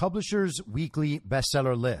 and Publishers Weekly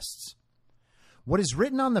bestseller lists. What is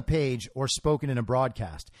written on the page or spoken in a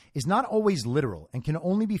broadcast is not always literal and can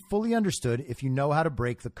only be fully understood if you know how to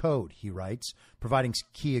break the code, he writes, providing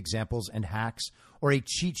key examples and hacks or a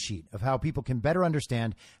cheat sheet of how people can better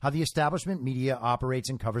understand how the establishment media operates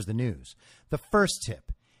and covers the news. The first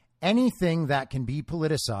tip: anything that can be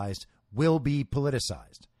politicized will be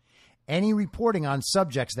politicized. Any reporting on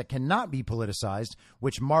subjects that cannot be politicized,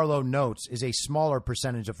 which Marlow notes is a smaller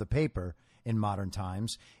percentage of the paper in modern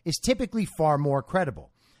times, is typically far more credible.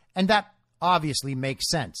 And that obviously makes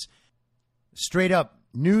sense. Straight up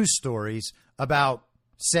news stories about,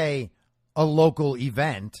 say, a local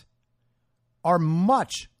event are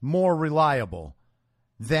much more reliable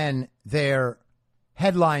than their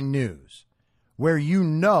headline news, where you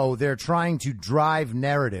know they're trying to drive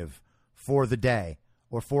narrative for the day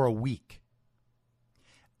or for a week.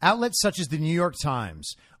 Outlets such as the New York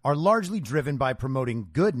Times are largely driven by promoting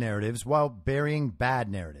good narratives while burying bad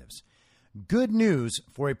narratives. Good news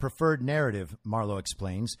for a preferred narrative, Marlow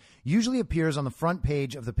explains, usually appears on the front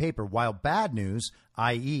page of the paper, while bad news,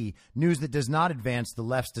 i.e., news that does not advance the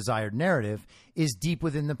left's desired narrative, is deep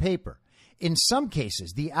within the paper. In some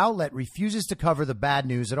cases, the outlet refuses to cover the bad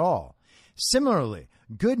news at all. Similarly,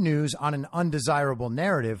 good news on an undesirable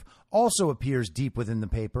narrative also appears deep within the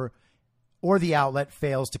paper, or the outlet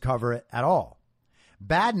fails to cover it at all.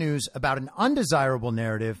 Bad news about an undesirable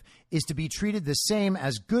narrative is to be treated the same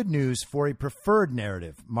as good news for a preferred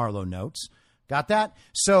narrative, Marlow notes. Got that?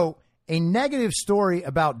 So a negative story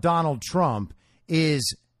about Donald Trump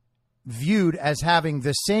is viewed as having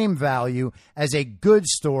the same value as a good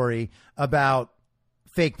story about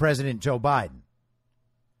fake President Joe Biden.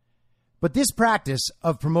 But this practice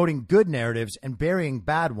of promoting good narratives and burying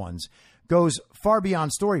bad ones goes far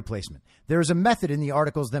beyond story placement. There is a method in the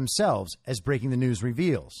articles themselves, as Breaking the News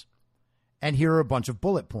reveals. And here are a bunch of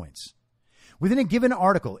bullet points. Within a given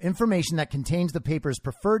article, information that contains the paper's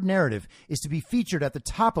preferred narrative is to be featured at the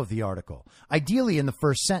top of the article, ideally in the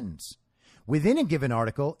first sentence. Within a given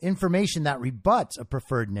article, information that rebuts a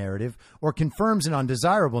preferred narrative or confirms an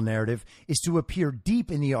undesirable narrative is to appear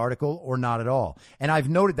deep in the article or not at all. And I've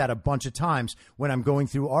noted that a bunch of times when I'm going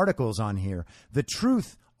through articles on here. The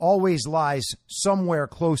truth always lies somewhere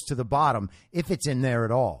close to the bottom, if it's in there at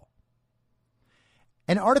all.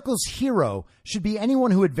 An article's hero should be anyone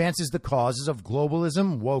who advances the causes of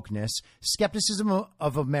globalism, wokeness, skepticism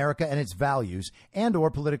of America and its values, and or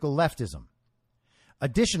political leftism.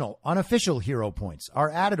 Additional unofficial hero points are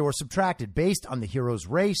added or subtracted based on the hero's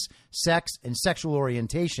race, sex, and sexual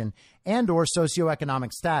orientation and or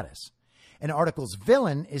socioeconomic status. An article's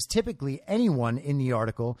villain is typically anyone in the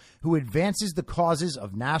article who advances the causes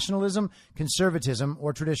of nationalism, conservatism,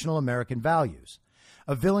 or traditional American values.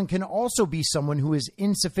 A villain can also be someone who is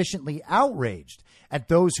insufficiently outraged at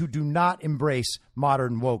those who do not embrace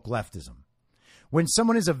modern woke leftism. When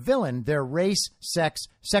someone is a villain, their race, sex,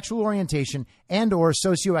 sexual orientation, and or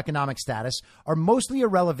socioeconomic status are mostly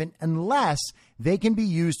irrelevant unless they can be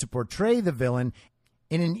used to portray the villain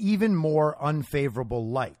in an even more unfavorable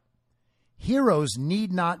light. Heroes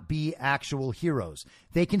need not be actual heroes.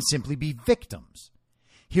 They can simply be victims.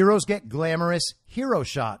 Heroes get glamorous hero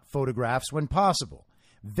shot photographs when possible.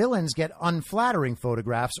 Villains get unflattering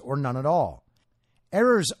photographs or none at all.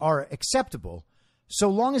 Errors are acceptable so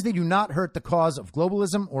long as they do not hurt the cause of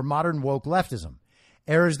globalism or modern woke leftism.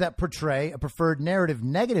 Errors that portray a preferred narrative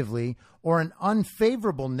negatively or an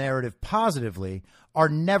unfavorable narrative positively are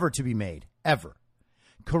never to be made, ever.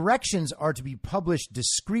 Corrections are to be published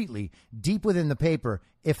discreetly deep within the paper,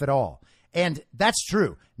 if at all. And that's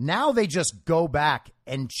true. Now they just go back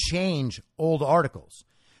and change old articles.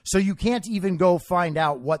 So you can't even go find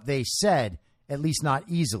out what they said, at least not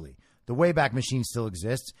easily. The Wayback Machine still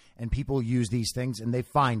exists, and people use these things, and they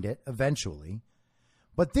find it eventually.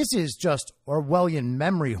 But this is just Orwellian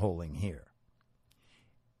memory holing here.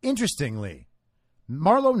 Interestingly,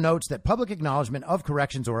 Marlow notes that public acknowledgement of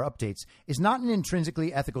corrections or updates is not an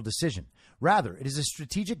intrinsically ethical decision. Rather, it is a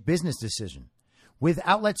strategic business decision, with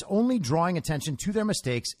outlets only drawing attention to their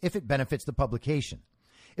mistakes if it benefits the publication.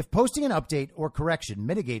 If posting an update or correction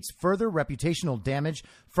mitigates further reputational damage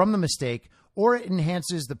from the mistake or it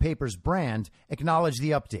enhances the paper's brand, acknowledge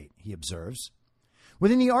the update, he observes.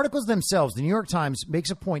 Within the articles themselves, the New York Times makes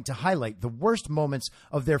a point to highlight the worst moments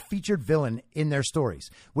of their featured villain in their stories,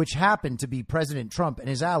 which happened to be President Trump and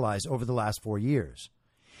his allies over the last 4 years.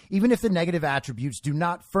 Even if the negative attributes do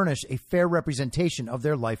not furnish a fair representation of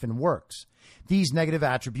their life and works. These negative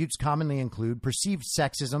attributes commonly include perceived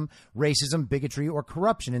sexism, racism, bigotry, or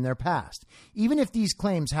corruption in their past. Even if these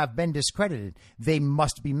claims have been discredited, they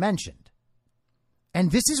must be mentioned.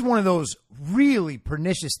 And this is one of those really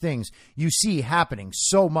pernicious things you see happening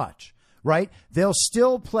so much, right? They'll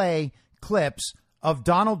still play clips of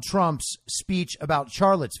Donald Trump's speech about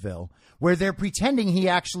Charlottesville where they're pretending he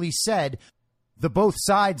actually said the both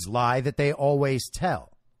sides lie that they always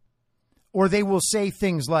tell. Or they will say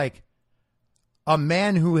things like, a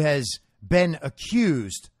man who has been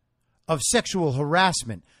accused of sexual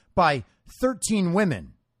harassment by 13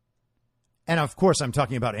 women. And of course, I'm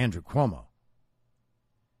talking about Andrew Cuomo.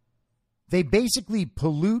 They basically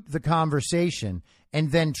pollute the conversation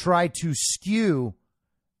and then try to skew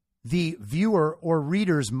the viewer or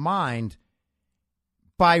reader's mind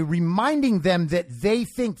by reminding them that they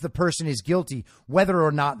think the person is guilty, whether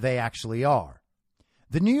or not they actually are.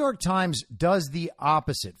 The New York Times does the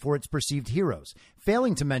opposite for its perceived heroes,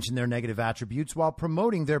 failing to mention their negative attributes while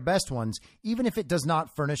promoting their best ones, even if it does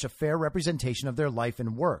not furnish a fair representation of their life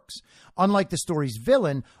and works. Unlike the story's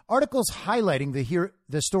villain, articles highlighting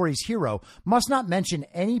the story's hero must not mention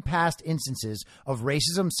any past instances of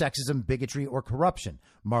racism, sexism, bigotry, or corruption,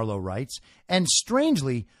 Marlowe writes. And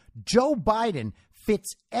strangely, Joe Biden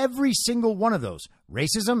fits every single one of those.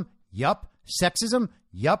 Racism, yup. Sexism,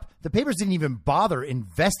 yup. The papers didn't even bother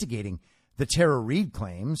investigating the Tara Reade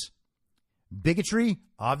claims. Bigotry,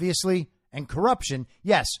 obviously, and corruption,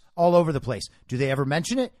 yes, all over the place. Do they ever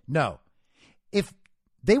mention it? No. If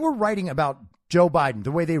they were writing about Joe Biden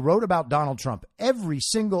the way they wrote about Donald Trump, every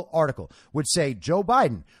single article would say Joe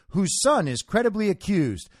Biden, whose son is credibly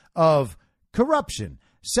accused of corruption,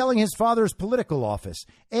 selling his father's political office,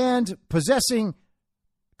 and possessing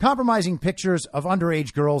compromising pictures of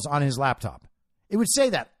underage girls on his laptop. It would say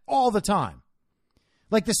that all the time.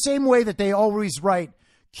 Like the same way that they always write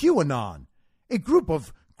QAnon, a group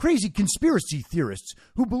of crazy conspiracy theorists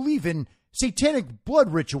who believe in satanic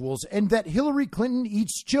blood rituals and that Hillary Clinton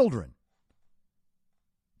eats children.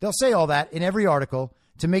 They'll say all that in every article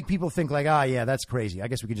to make people think like, yeah, that's crazy. I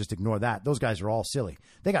guess we could just ignore that. Those guys are all silly.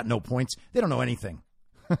 They got no points. They don't know anything.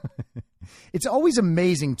 It's always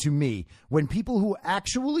amazing to me when people who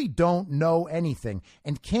actually don't know anything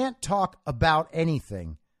and can't talk about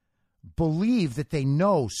anything believe that they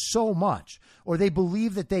know so much, or they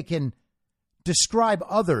believe that they can describe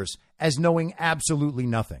others as knowing absolutely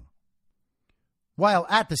nothing, while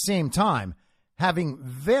at the same time having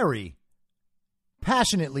very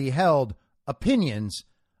passionately held opinions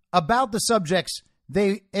about the subjects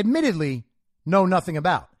they admittedly know nothing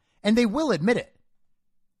about. And they will admit it.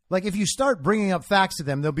 Like, if you start bringing up facts to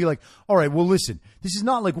them, they'll be like, all right, well, listen, this is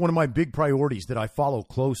not like one of my big priorities that I follow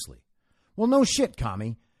closely. Well, no shit,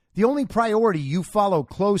 commie. The only priority you follow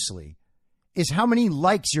closely is how many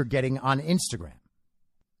likes you're getting on Instagram.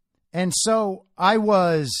 And so I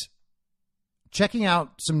was checking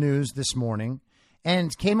out some news this morning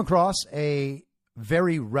and came across a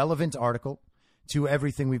very relevant article to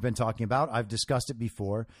everything we've been talking about. I've discussed it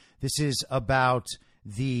before. This is about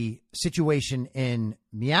the situation in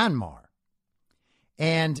Myanmar.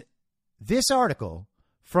 And this article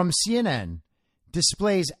from CNN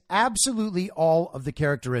displays absolutely all of the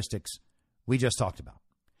characteristics we just talked about.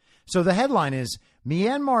 So the headline is,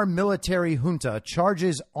 Myanmar military junta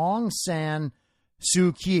charges Aung San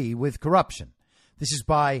Suu Kyi with corruption. This is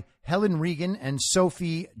by Helen Regan and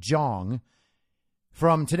Sophie Jong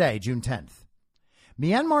from today, June 10th.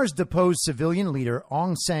 Myanmar's deposed civilian leader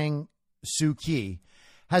Aung San Suu Kyi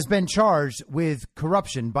has been charged with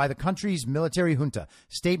corruption by the country's military junta,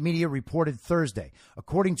 state media reported Thursday,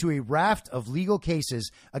 according to a raft of legal cases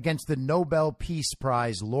against the Nobel Peace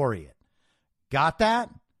Prize laureate. Got that?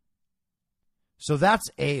 So that's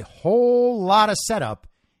a whole lot of setup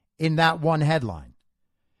in that one headline.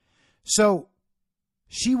 So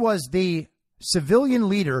she was the civilian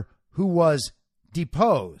leader who was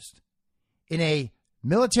deposed in a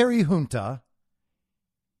military junta,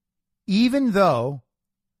 even though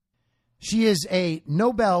she is a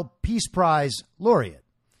Nobel Peace Prize laureate.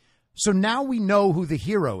 So now we know who the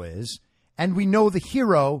hero is, and we know the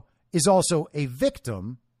hero is also a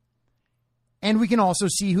victim, and we can also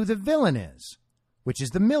see who the villain is, which is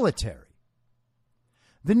the military.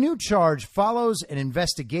 The new charge follows an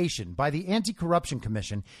investigation by the Anti-Corruption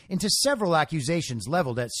Commission into several accusations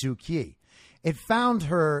leveled at Suu Kyi. It found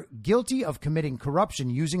her guilty of committing corruption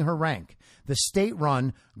using her rank, the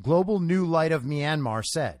state-run Global New Light of Myanmar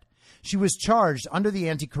said. She was charged under the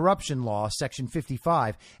anti-corruption law, Section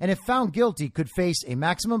 55, and if found guilty, could face a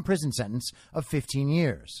maximum prison sentence of 15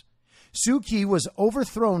 years. Suu Kyi was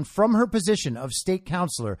overthrown from her position of state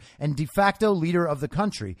counselor and de facto leader of the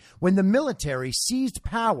country when the military seized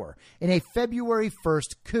power in a February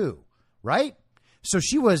 1st coup, right? So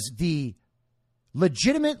she was the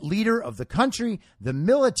legitimate leader of the country. The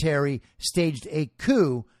military staged a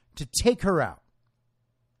coup to take her out.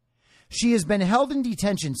 She has been held in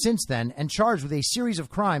detention since then and charged with a series of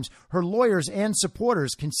crimes her lawyers and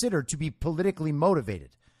supporters consider to be politically motivated.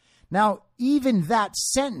 Now, even that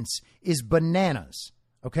sentence is bananas,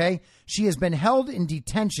 okay? She has been held in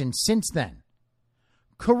detention since then.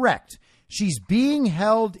 Correct. She's being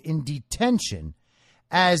held in detention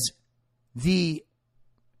as the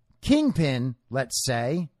kingpin, let's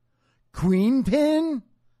say, queen pin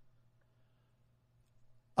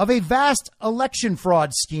of a vast election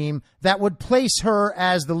fraud scheme that would place her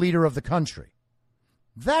as the leader of the country.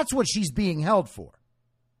 That's what she's being held for.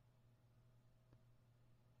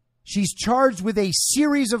 She's charged with a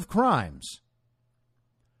series of crimes.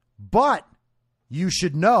 But you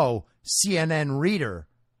should know, CNN reader,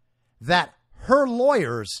 that her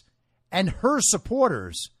lawyers and her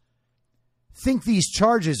supporters think these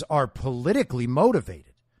charges are politically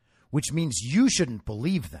motivated, which means you shouldn't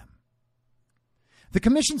believe them. The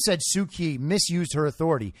commission said Suu Kyi misused her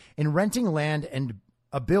authority in renting land and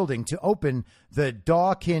a building to open the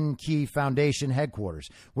Daw Kin Kyi Foundation headquarters,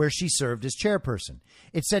 where she served as chairperson.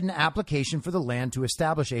 It said an application for the land to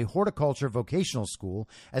establish a horticulture vocational school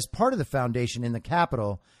as part of the foundation in the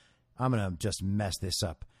capital. I'm going to just mess this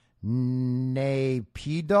up.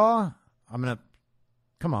 Naypyidaw?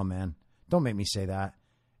 Come on, man. Don't make me say that.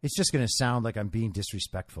 It's just going to sound like I'm being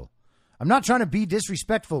disrespectful. I'm not trying to be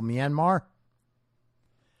disrespectful, Myanmar.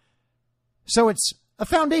 So it's a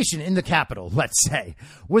foundation in the capital, let's say,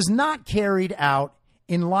 was not carried out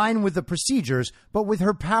in line with the procedures, but with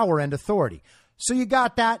her power and authority. So you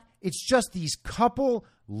got that. It's just these couple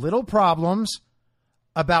little problems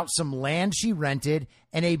about some land she rented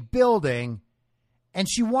and a building, and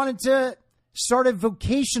she wanted to start a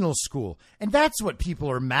vocational school. And that's what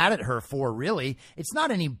people are mad at her for, really. It's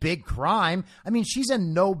not any big crime. I mean, she's a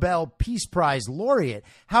Nobel Peace Prize laureate.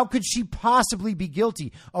 How could she possibly be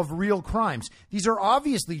guilty of real crimes? These are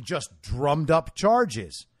obviously just drummed up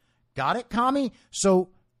charges. Got it, Kami? So,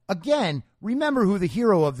 again, remember who the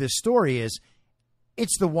hero of this story is.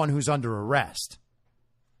 It's the one who's under arrest.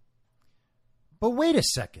 But wait a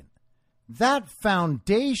second. That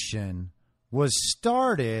foundation was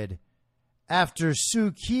started after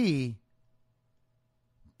Suu Kyi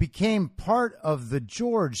became part of the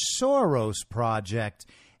George Soros project,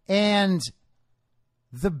 and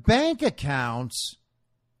the bank accounts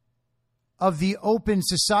of the Open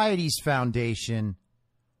Societies Foundation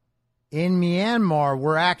in Myanmar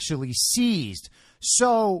were actually seized.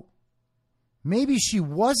 So maybe she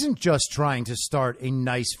wasn't just trying to start a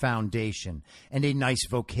nice foundation and a nice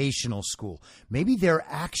vocational school. Maybe there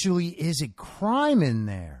actually is a crime in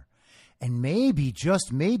there. And maybe,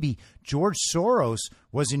 just maybe, George Soros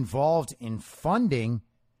was involved in funding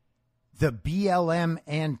the BLM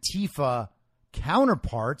Antifa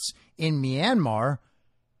counterparts in Myanmar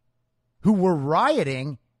who were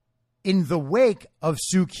rioting in the wake of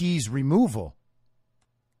Suu Kyi's removal.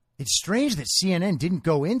 It's strange that CNN didn't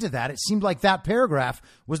go into that. It seemed like that paragraph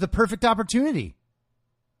was the perfect opportunity.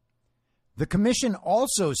 The commission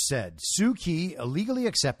also said Suu Kyi illegally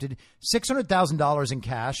accepted $600,000 in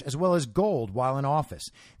cash as well as gold while in office.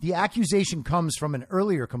 The accusation comes from an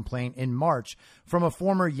earlier complaint in March from a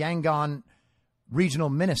former Yangon regional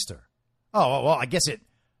minister. Oh, well, this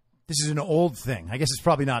is an old thing. I guess it's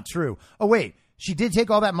probably not true. Oh, wait, she did take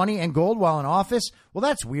all that money and gold while in office? Well,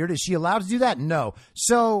 that's weird. Is she allowed to do that? No.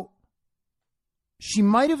 So she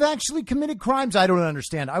might have actually committed crimes. I don't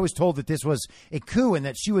understand. I was told that this was a coup and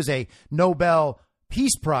that she was a Nobel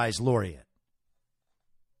Peace Prize laureate.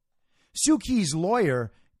 Suu Kyi's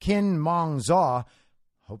lawyer, Kin Mong Zaw,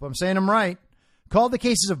 hope I'm saying him right, called the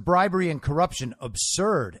cases of bribery and corruption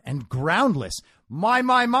absurd and groundless.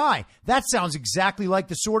 My. That sounds exactly like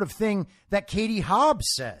the sort of thing that Katie Hobbs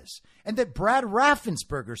says, and that Brad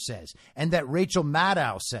Raffensperger says, and that Rachel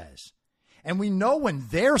Maddow says. And we know when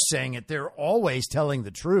they're saying it, they're always telling the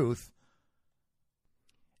truth.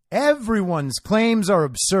 Everyone's claims are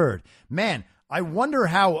absurd. Man, I wonder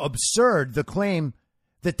how absurd the claim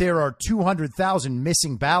that there are 200,000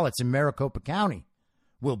 missing ballots in Maricopa County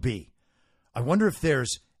will be. I wonder if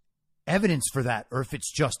there's evidence for that or if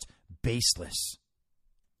it's just baseless.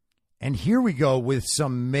 And here we go with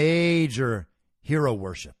some major hero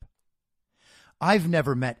worship. I've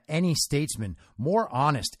never met any statesman more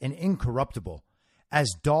honest and incorruptible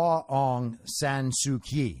as Daw Aung San Suu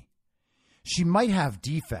Kyi. She might have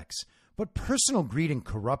defects, but personal greed and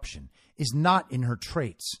corruption is not in her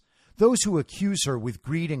traits. Those who accuse her with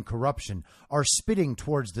greed and corruption are spitting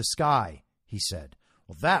towards the sky, he said.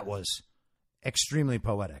 Well, that was extremely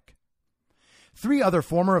poetic. 3 other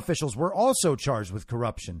former officials were also charged with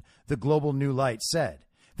corruption, the Global New Light said.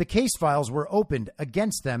 The case files were opened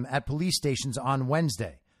against them at police stations on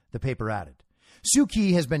Wednesday, the paper added. Suu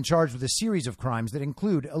Kyi has been charged with a series of crimes that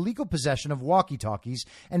include illegal possession of walkie-talkies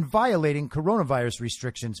and violating coronavirus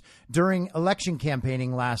restrictions during election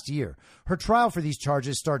campaigning last year. Her trial for these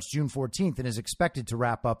charges starts June 14th and is expected to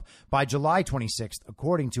wrap up by July 26th,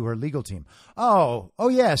 according to her legal team.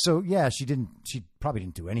 So she probably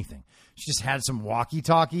didn't do anything. She just had some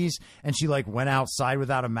walkie-talkies and she went outside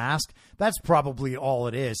without a mask. That's probably all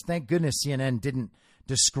it is. Thank goodness CNN didn't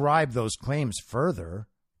describe those claims further.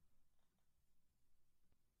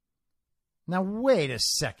 Now, wait a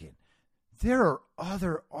second. There are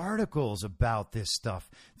other articles about this stuff.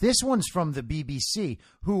 This one's from the BBC,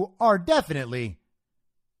 who are definitely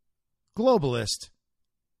globalist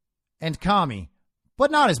and commie,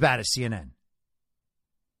 but not as bad as CNN.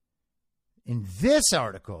 In this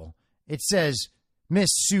article, it says Miss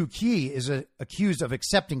Suu Kyi is accused of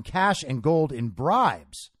accepting cash and gold in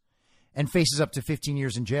bribes and faces up to 15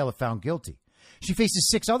 years in jail if found guilty. She faces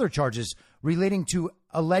 6 other charges relating to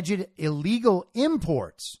alleged illegal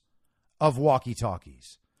imports of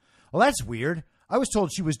walkie-talkies. Well, that's weird. I was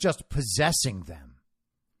told she was just possessing them.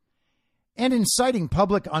 And inciting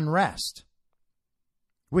public unrest,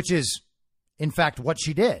 which is, in fact, what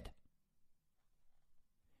she did.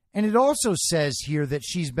 And it also says here that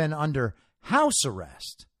she's been under house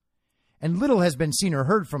arrest, and little has been seen or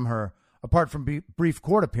heard from her apart from brief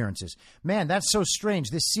court appearances. Man, that's so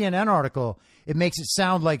strange. This CNN article, it makes it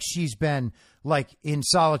sound like she's been in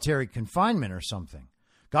solitary confinement or something.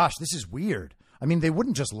 Gosh, this is weird. I mean, they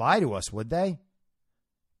wouldn't just lie to us, would they?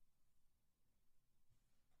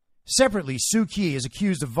 Separately, Suu Kyi is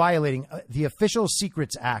accused of violating the Official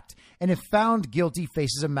Secrets Act and, if found guilty,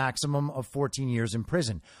 faces a maximum of 14 years in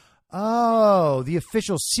prison. Oh, the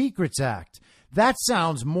Official Secrets Act. That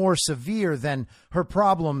sounds more severe than her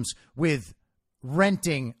problems with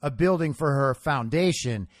renting a building for her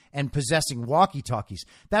foundation and possessing walkie-talkies.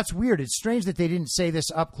 That's weird. It's strange that they didn't say this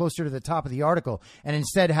up closer to the top of the article and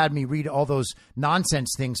instead had me read all those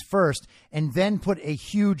nonsense things first and then put a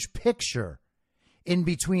huge picture in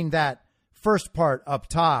between that first part up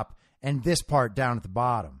top and this part down at the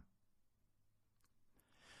bottom.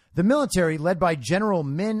 The military, led by General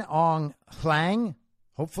Min Aung Hlaing,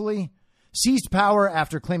 hopefully, seized power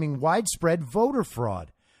after claiming widespread voter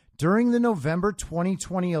fraud during the November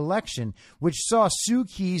 2020 election, which saw Suu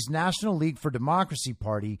Kyi's National League for Democracy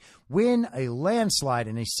party win a landslide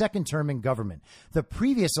in a second term in government. The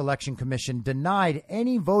previous election commission denied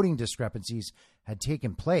any voting discrepancies had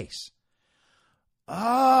taken place.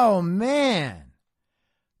 Oh, man.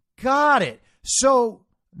 Got it. So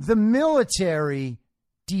the military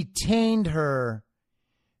detained her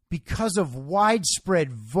because of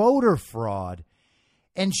widespread voter fraud,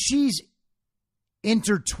 and she's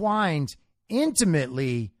intertwined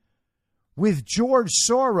intimately with George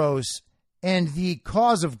Soros and the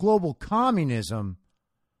cause of global communism,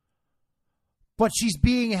 but she's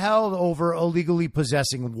being held over illegally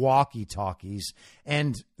possessing walkie-talkies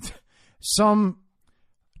and some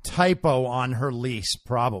typo on her lease,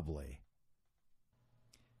 probably.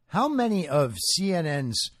 How many of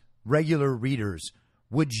CNN's regular readers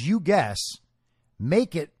would you guess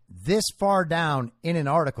make it this far down in an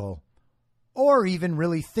article or even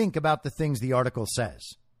really think about the things the article says?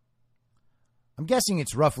 I'm guessing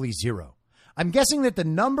it's roughly 0. I'm guessing that the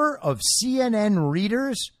number of CNN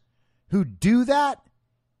readers who do that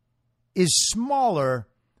is smaller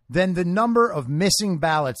than the number of missing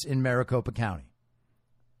ballots in Maricopa County.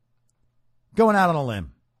 Going out on a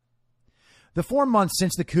limb. The 4 months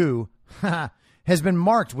since the coup has been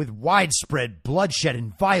marked with widespread bloodshed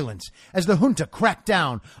and violence as the junta cracked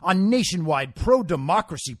down on nationwide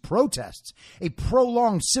pro-democracy protests, a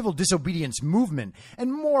prolonged civil disobedience movement,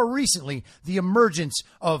 and more recently, the emergence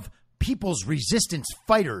of people's resistance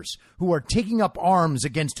fighters who are taking up arms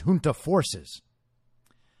against junta forces.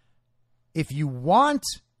 If you want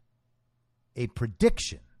a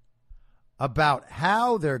prediction about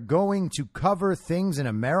how they're going to cover things in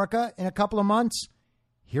America in a couple of months,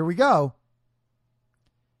 here we go.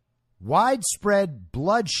 Widespread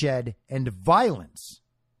bloodshed and violence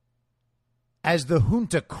as the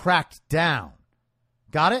junta cracked down.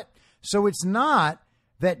 Got it? So it's not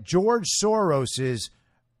that George Soros's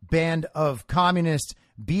band of communist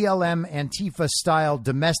BLM Antifa-style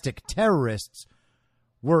domestic terrorists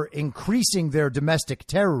were increasing their domestic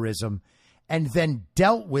terrorism and then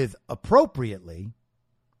dealt with appropriately.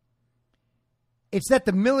 It's that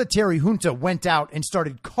the military junta went out and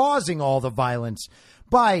started causing all the violence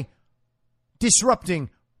by disrupting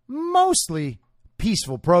mostly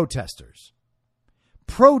peaceful protesters.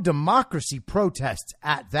 Pro-democracy protests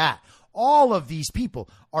at that. All of these people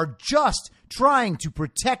are just trying to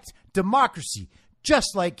protect democracy,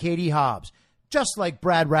 just like Katie Hobbs, just like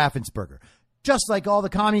Brad Raffensperger, just like all the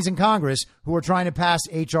commies in Congress who are trying to pass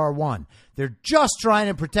H.R. 1. They're just trying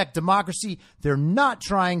to protect democracy. They're not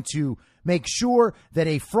trying to make sure that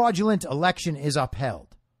a fraudulent election is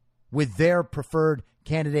upheld with their preferred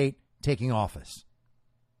candidate taking office.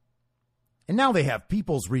 And now they have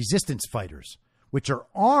People's Resistance Fighters, which are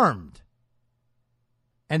armed,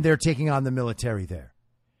 and they're taking on the military there.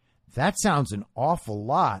 That sounds an awful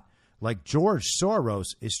lot like George Soros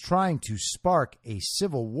is trying to spark a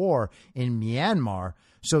civil war in Myanmar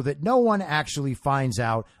so that no one actually finds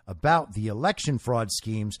out about the election fraud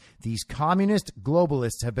schemes these communist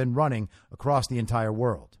globalists have been running across the entire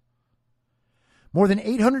world. More than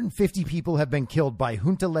 850 people have been killed by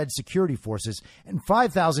junta-led security forces, and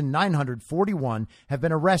 5,941 have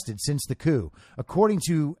been arrested since the coup, according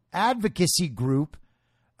to advocacy group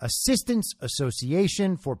Assistance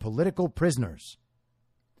Association for Political Prisoners.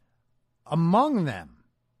 Among them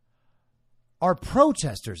are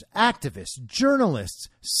protesters, activists, journalists,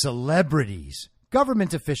 celebrities,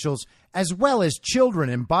 government officials, as well as children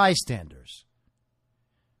and bystanders.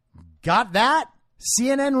 Got that,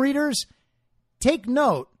 CNN readers? Take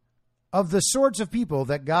note of the sorts of people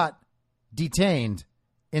that got detained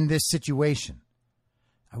in this situation.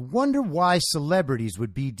 I wonder why celebrities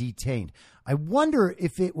would be detained. I wonder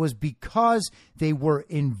if it was because they were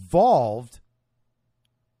involved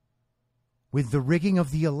with the rigging of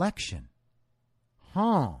the election.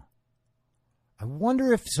 I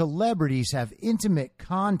wonder if celebrities have intimate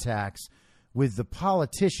contacts with the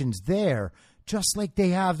politicians there, just like they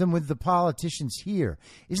have them with the politicians here.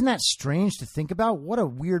 Isn't that strange to think about? What a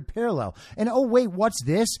weird parallel. And oh, wait, what's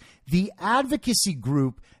this? The advocacy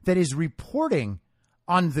group that is reporting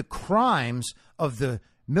on the crimes of the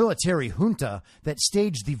military junta that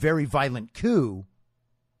staged the very violent coup.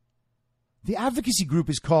 The advocacy group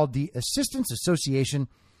is called the Assistance Association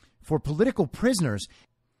for Political Prisoners.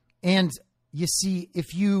 And you see,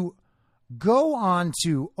 if you go on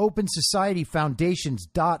to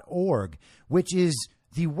OpenSocietyFoundations.org, which is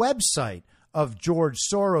the website of George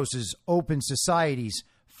Soros's Open Societies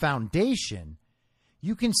Foundation,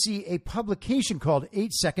 you can see a publication called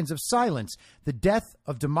 8 Seconds of Silence, the Death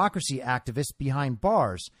of Democracy Activists Behind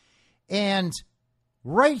Bars. And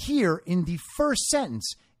right here in the first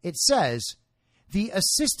sentence, it says, the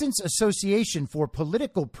Assistance Association for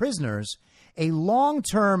Political Prisoners, a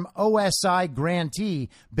long-term OSI grantee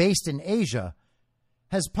based in Asia,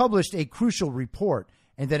 has published a crucial report.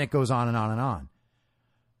 And then it goes on and on and on.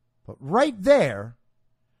 But right there,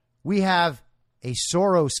 we have a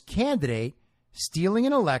Soros candidate stealing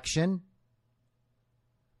an election,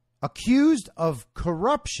 accused of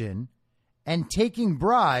corruption and taking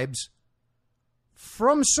bribes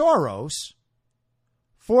from Soros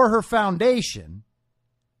for her foundation.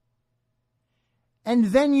 And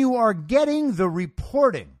then you are getting the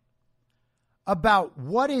reporting about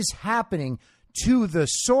what is happening to the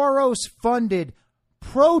Soros-funded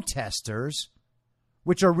protesters,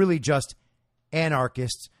 which are really just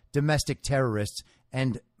anarchists, domestic terrorists,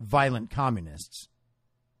 and violent communists,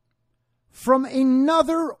 from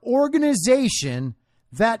another organization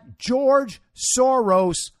that George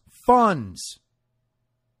Soros funds.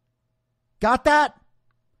 Got that?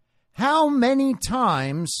 How many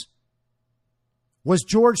times was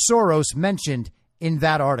George Soros mentioned in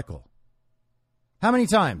that article? How many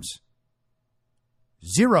times?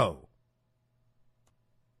 0.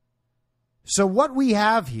 So what we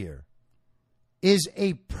have here is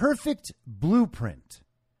a perfect blueprint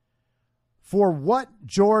for what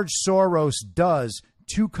George Soros does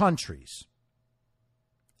to countries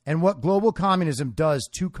and what global communism does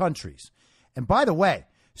to countries. And by the way,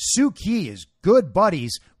 Suu Kyi is good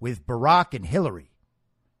buddies with Barack and Hillary.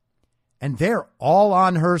 And they're all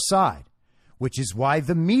on her side, which is why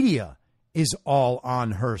the media is all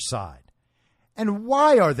on her side. And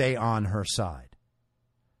why are they on her side?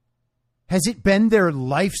 Has it been their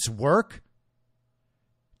life's work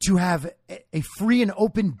to have a free and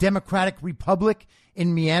open democratic republic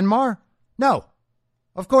in Myanmar? No,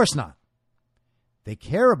 of course not. They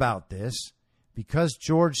care about this because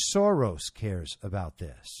George Soros cares about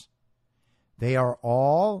this. They are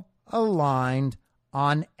all aligned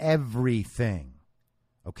on everything.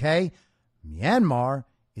 Okay? Myanmar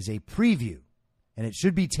is a preview, and it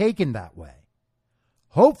should be taken that way.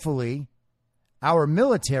 Hopefully, our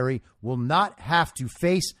military will not have to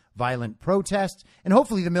face violent protests, and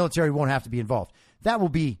hopefully the military won't have to be involved. That will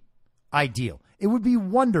be ideal. It would be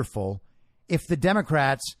wonderful if the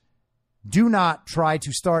Democrats do not try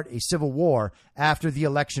to start a civil war after the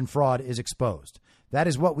election fraud is exposed. That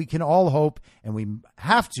is what we can all hope, and we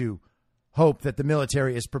have to hope that the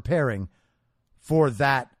military is preparing for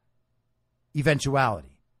that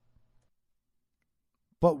eventuality.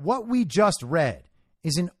 But what we just read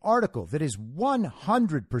is an article that is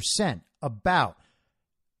 100% about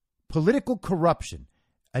political corruption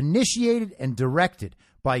initiated and directed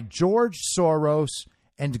by George Soros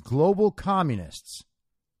and global communists.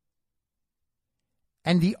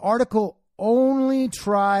 And the article only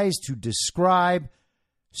tries to describe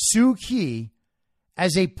Suu Kyi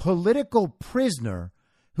as a political prisoner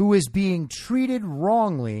who is being treated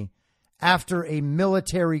wrongly after a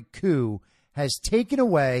military coup has taken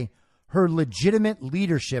away her legitimate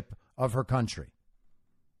leadership of her country.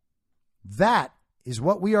 That is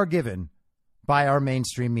what we are given by our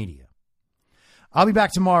mainstream media. I'll be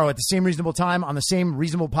back tomorrow at the same reasonable time on the same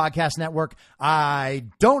reasonable podcast network. I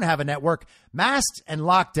don't have a network. Masks and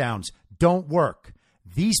lockdowns don't work.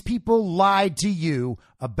 These people lied to you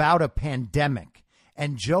about a pandemic,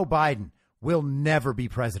 and Joe Biden will never be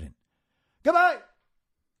president. Goodbye.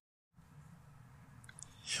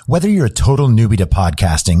 Whether you're a total newbie to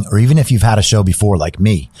podcasting or even if you've had a show before like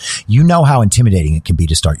me, you know how intimidating it can be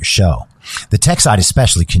to start your show. The tech side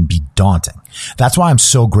especially can be daunting. That's why I'm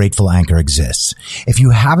so grateful Anchor exists. If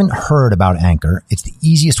you haven't heard about Anchor, it's the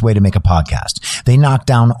easiest way to make a podcast. They knock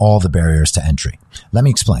down all the barriers to entry. Let me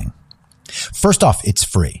explain. First off, it's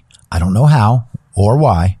free. I don't know how or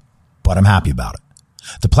why, but I'm happy about it.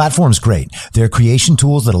 The platform's great. There are creation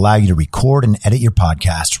tools that allow you to record and edit your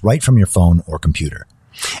podcast right from your phone or computer.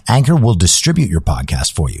 Anchor will distribute your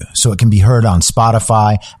podcast for you so it can be heard on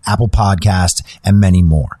Spotify, Apple Podcasts, and many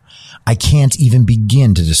more. I can't even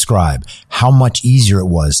begin to describe how much easier it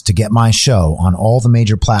was to get my show on all the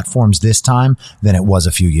major platforms this time than it was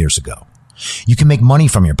a few years ago. You can make money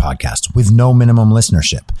from your podcast with no minimum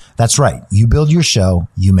listenership. That's right. You build your show,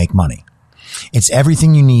 you make money. It's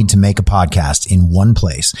everything you need to make a podcast in one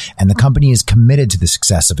place, and the company is committed to the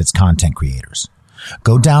success of its content creators.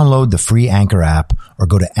 Go download the free Anchor app or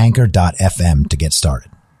go to anchor.fm to get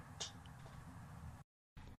started.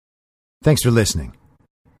 Thanks for listening.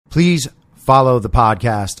 Please follow the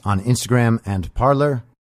podcast on Instagram and Parler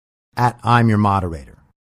at I'm Your Moderator.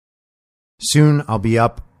 Soon I'll be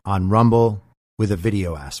up on Rumble with a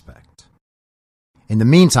video aspect. In the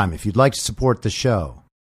meantime, if you'd like to support the show,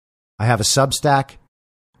 I have a Substack,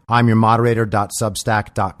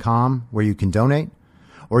 imyourmoderator.substack.com, where you can donate.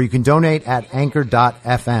 Or you can donate at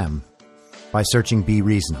anchor.fm by searching Be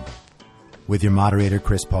Reasonable with your moderator,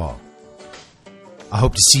 Chris Paul. I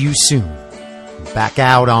hope to see you soon. Back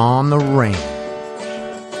out on the range.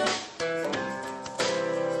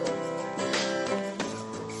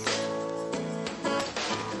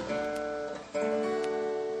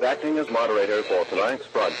 Acting as moderator for tonight's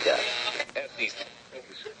broadcast.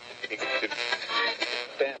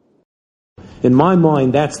 In my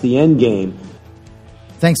mind, that's the end game.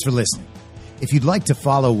 Thanks for listening. If you'd like to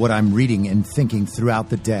follow what I'm reading and thinking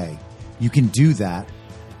throughout the day, you can do that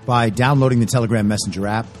by downloading the Telegram Messenger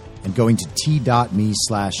app and going to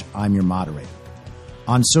t.me/I'm your moderator.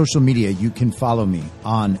 On social media, you can follow me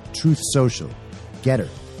on Truth Social, Getter,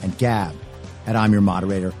 and Gab at I'm your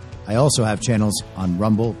moderator. I also have channels on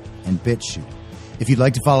Rumble and BitChute. If you'd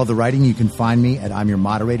like to follow the writing, you can find me at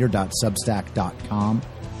imyourmoderator.substack.com.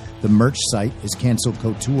 The merch site is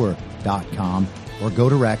cancelcouture.com. Or go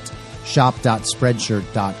direct,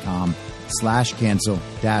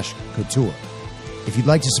 shop.spreadshirt.com/cancel-couture. If you'd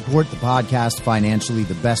like to support the podcast financially,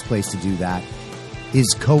 the best place to do that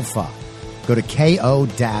is Ko-Fi. Go to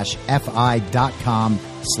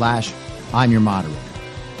ko-fi.com/I'm your moderator.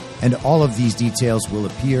 And all of these details will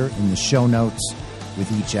appear in the show notes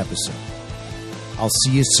with each episode. I'll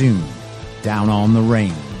see you soon down on the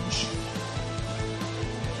range.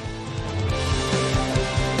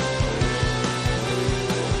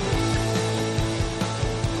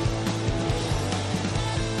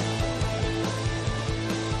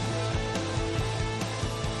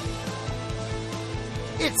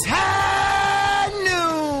 It's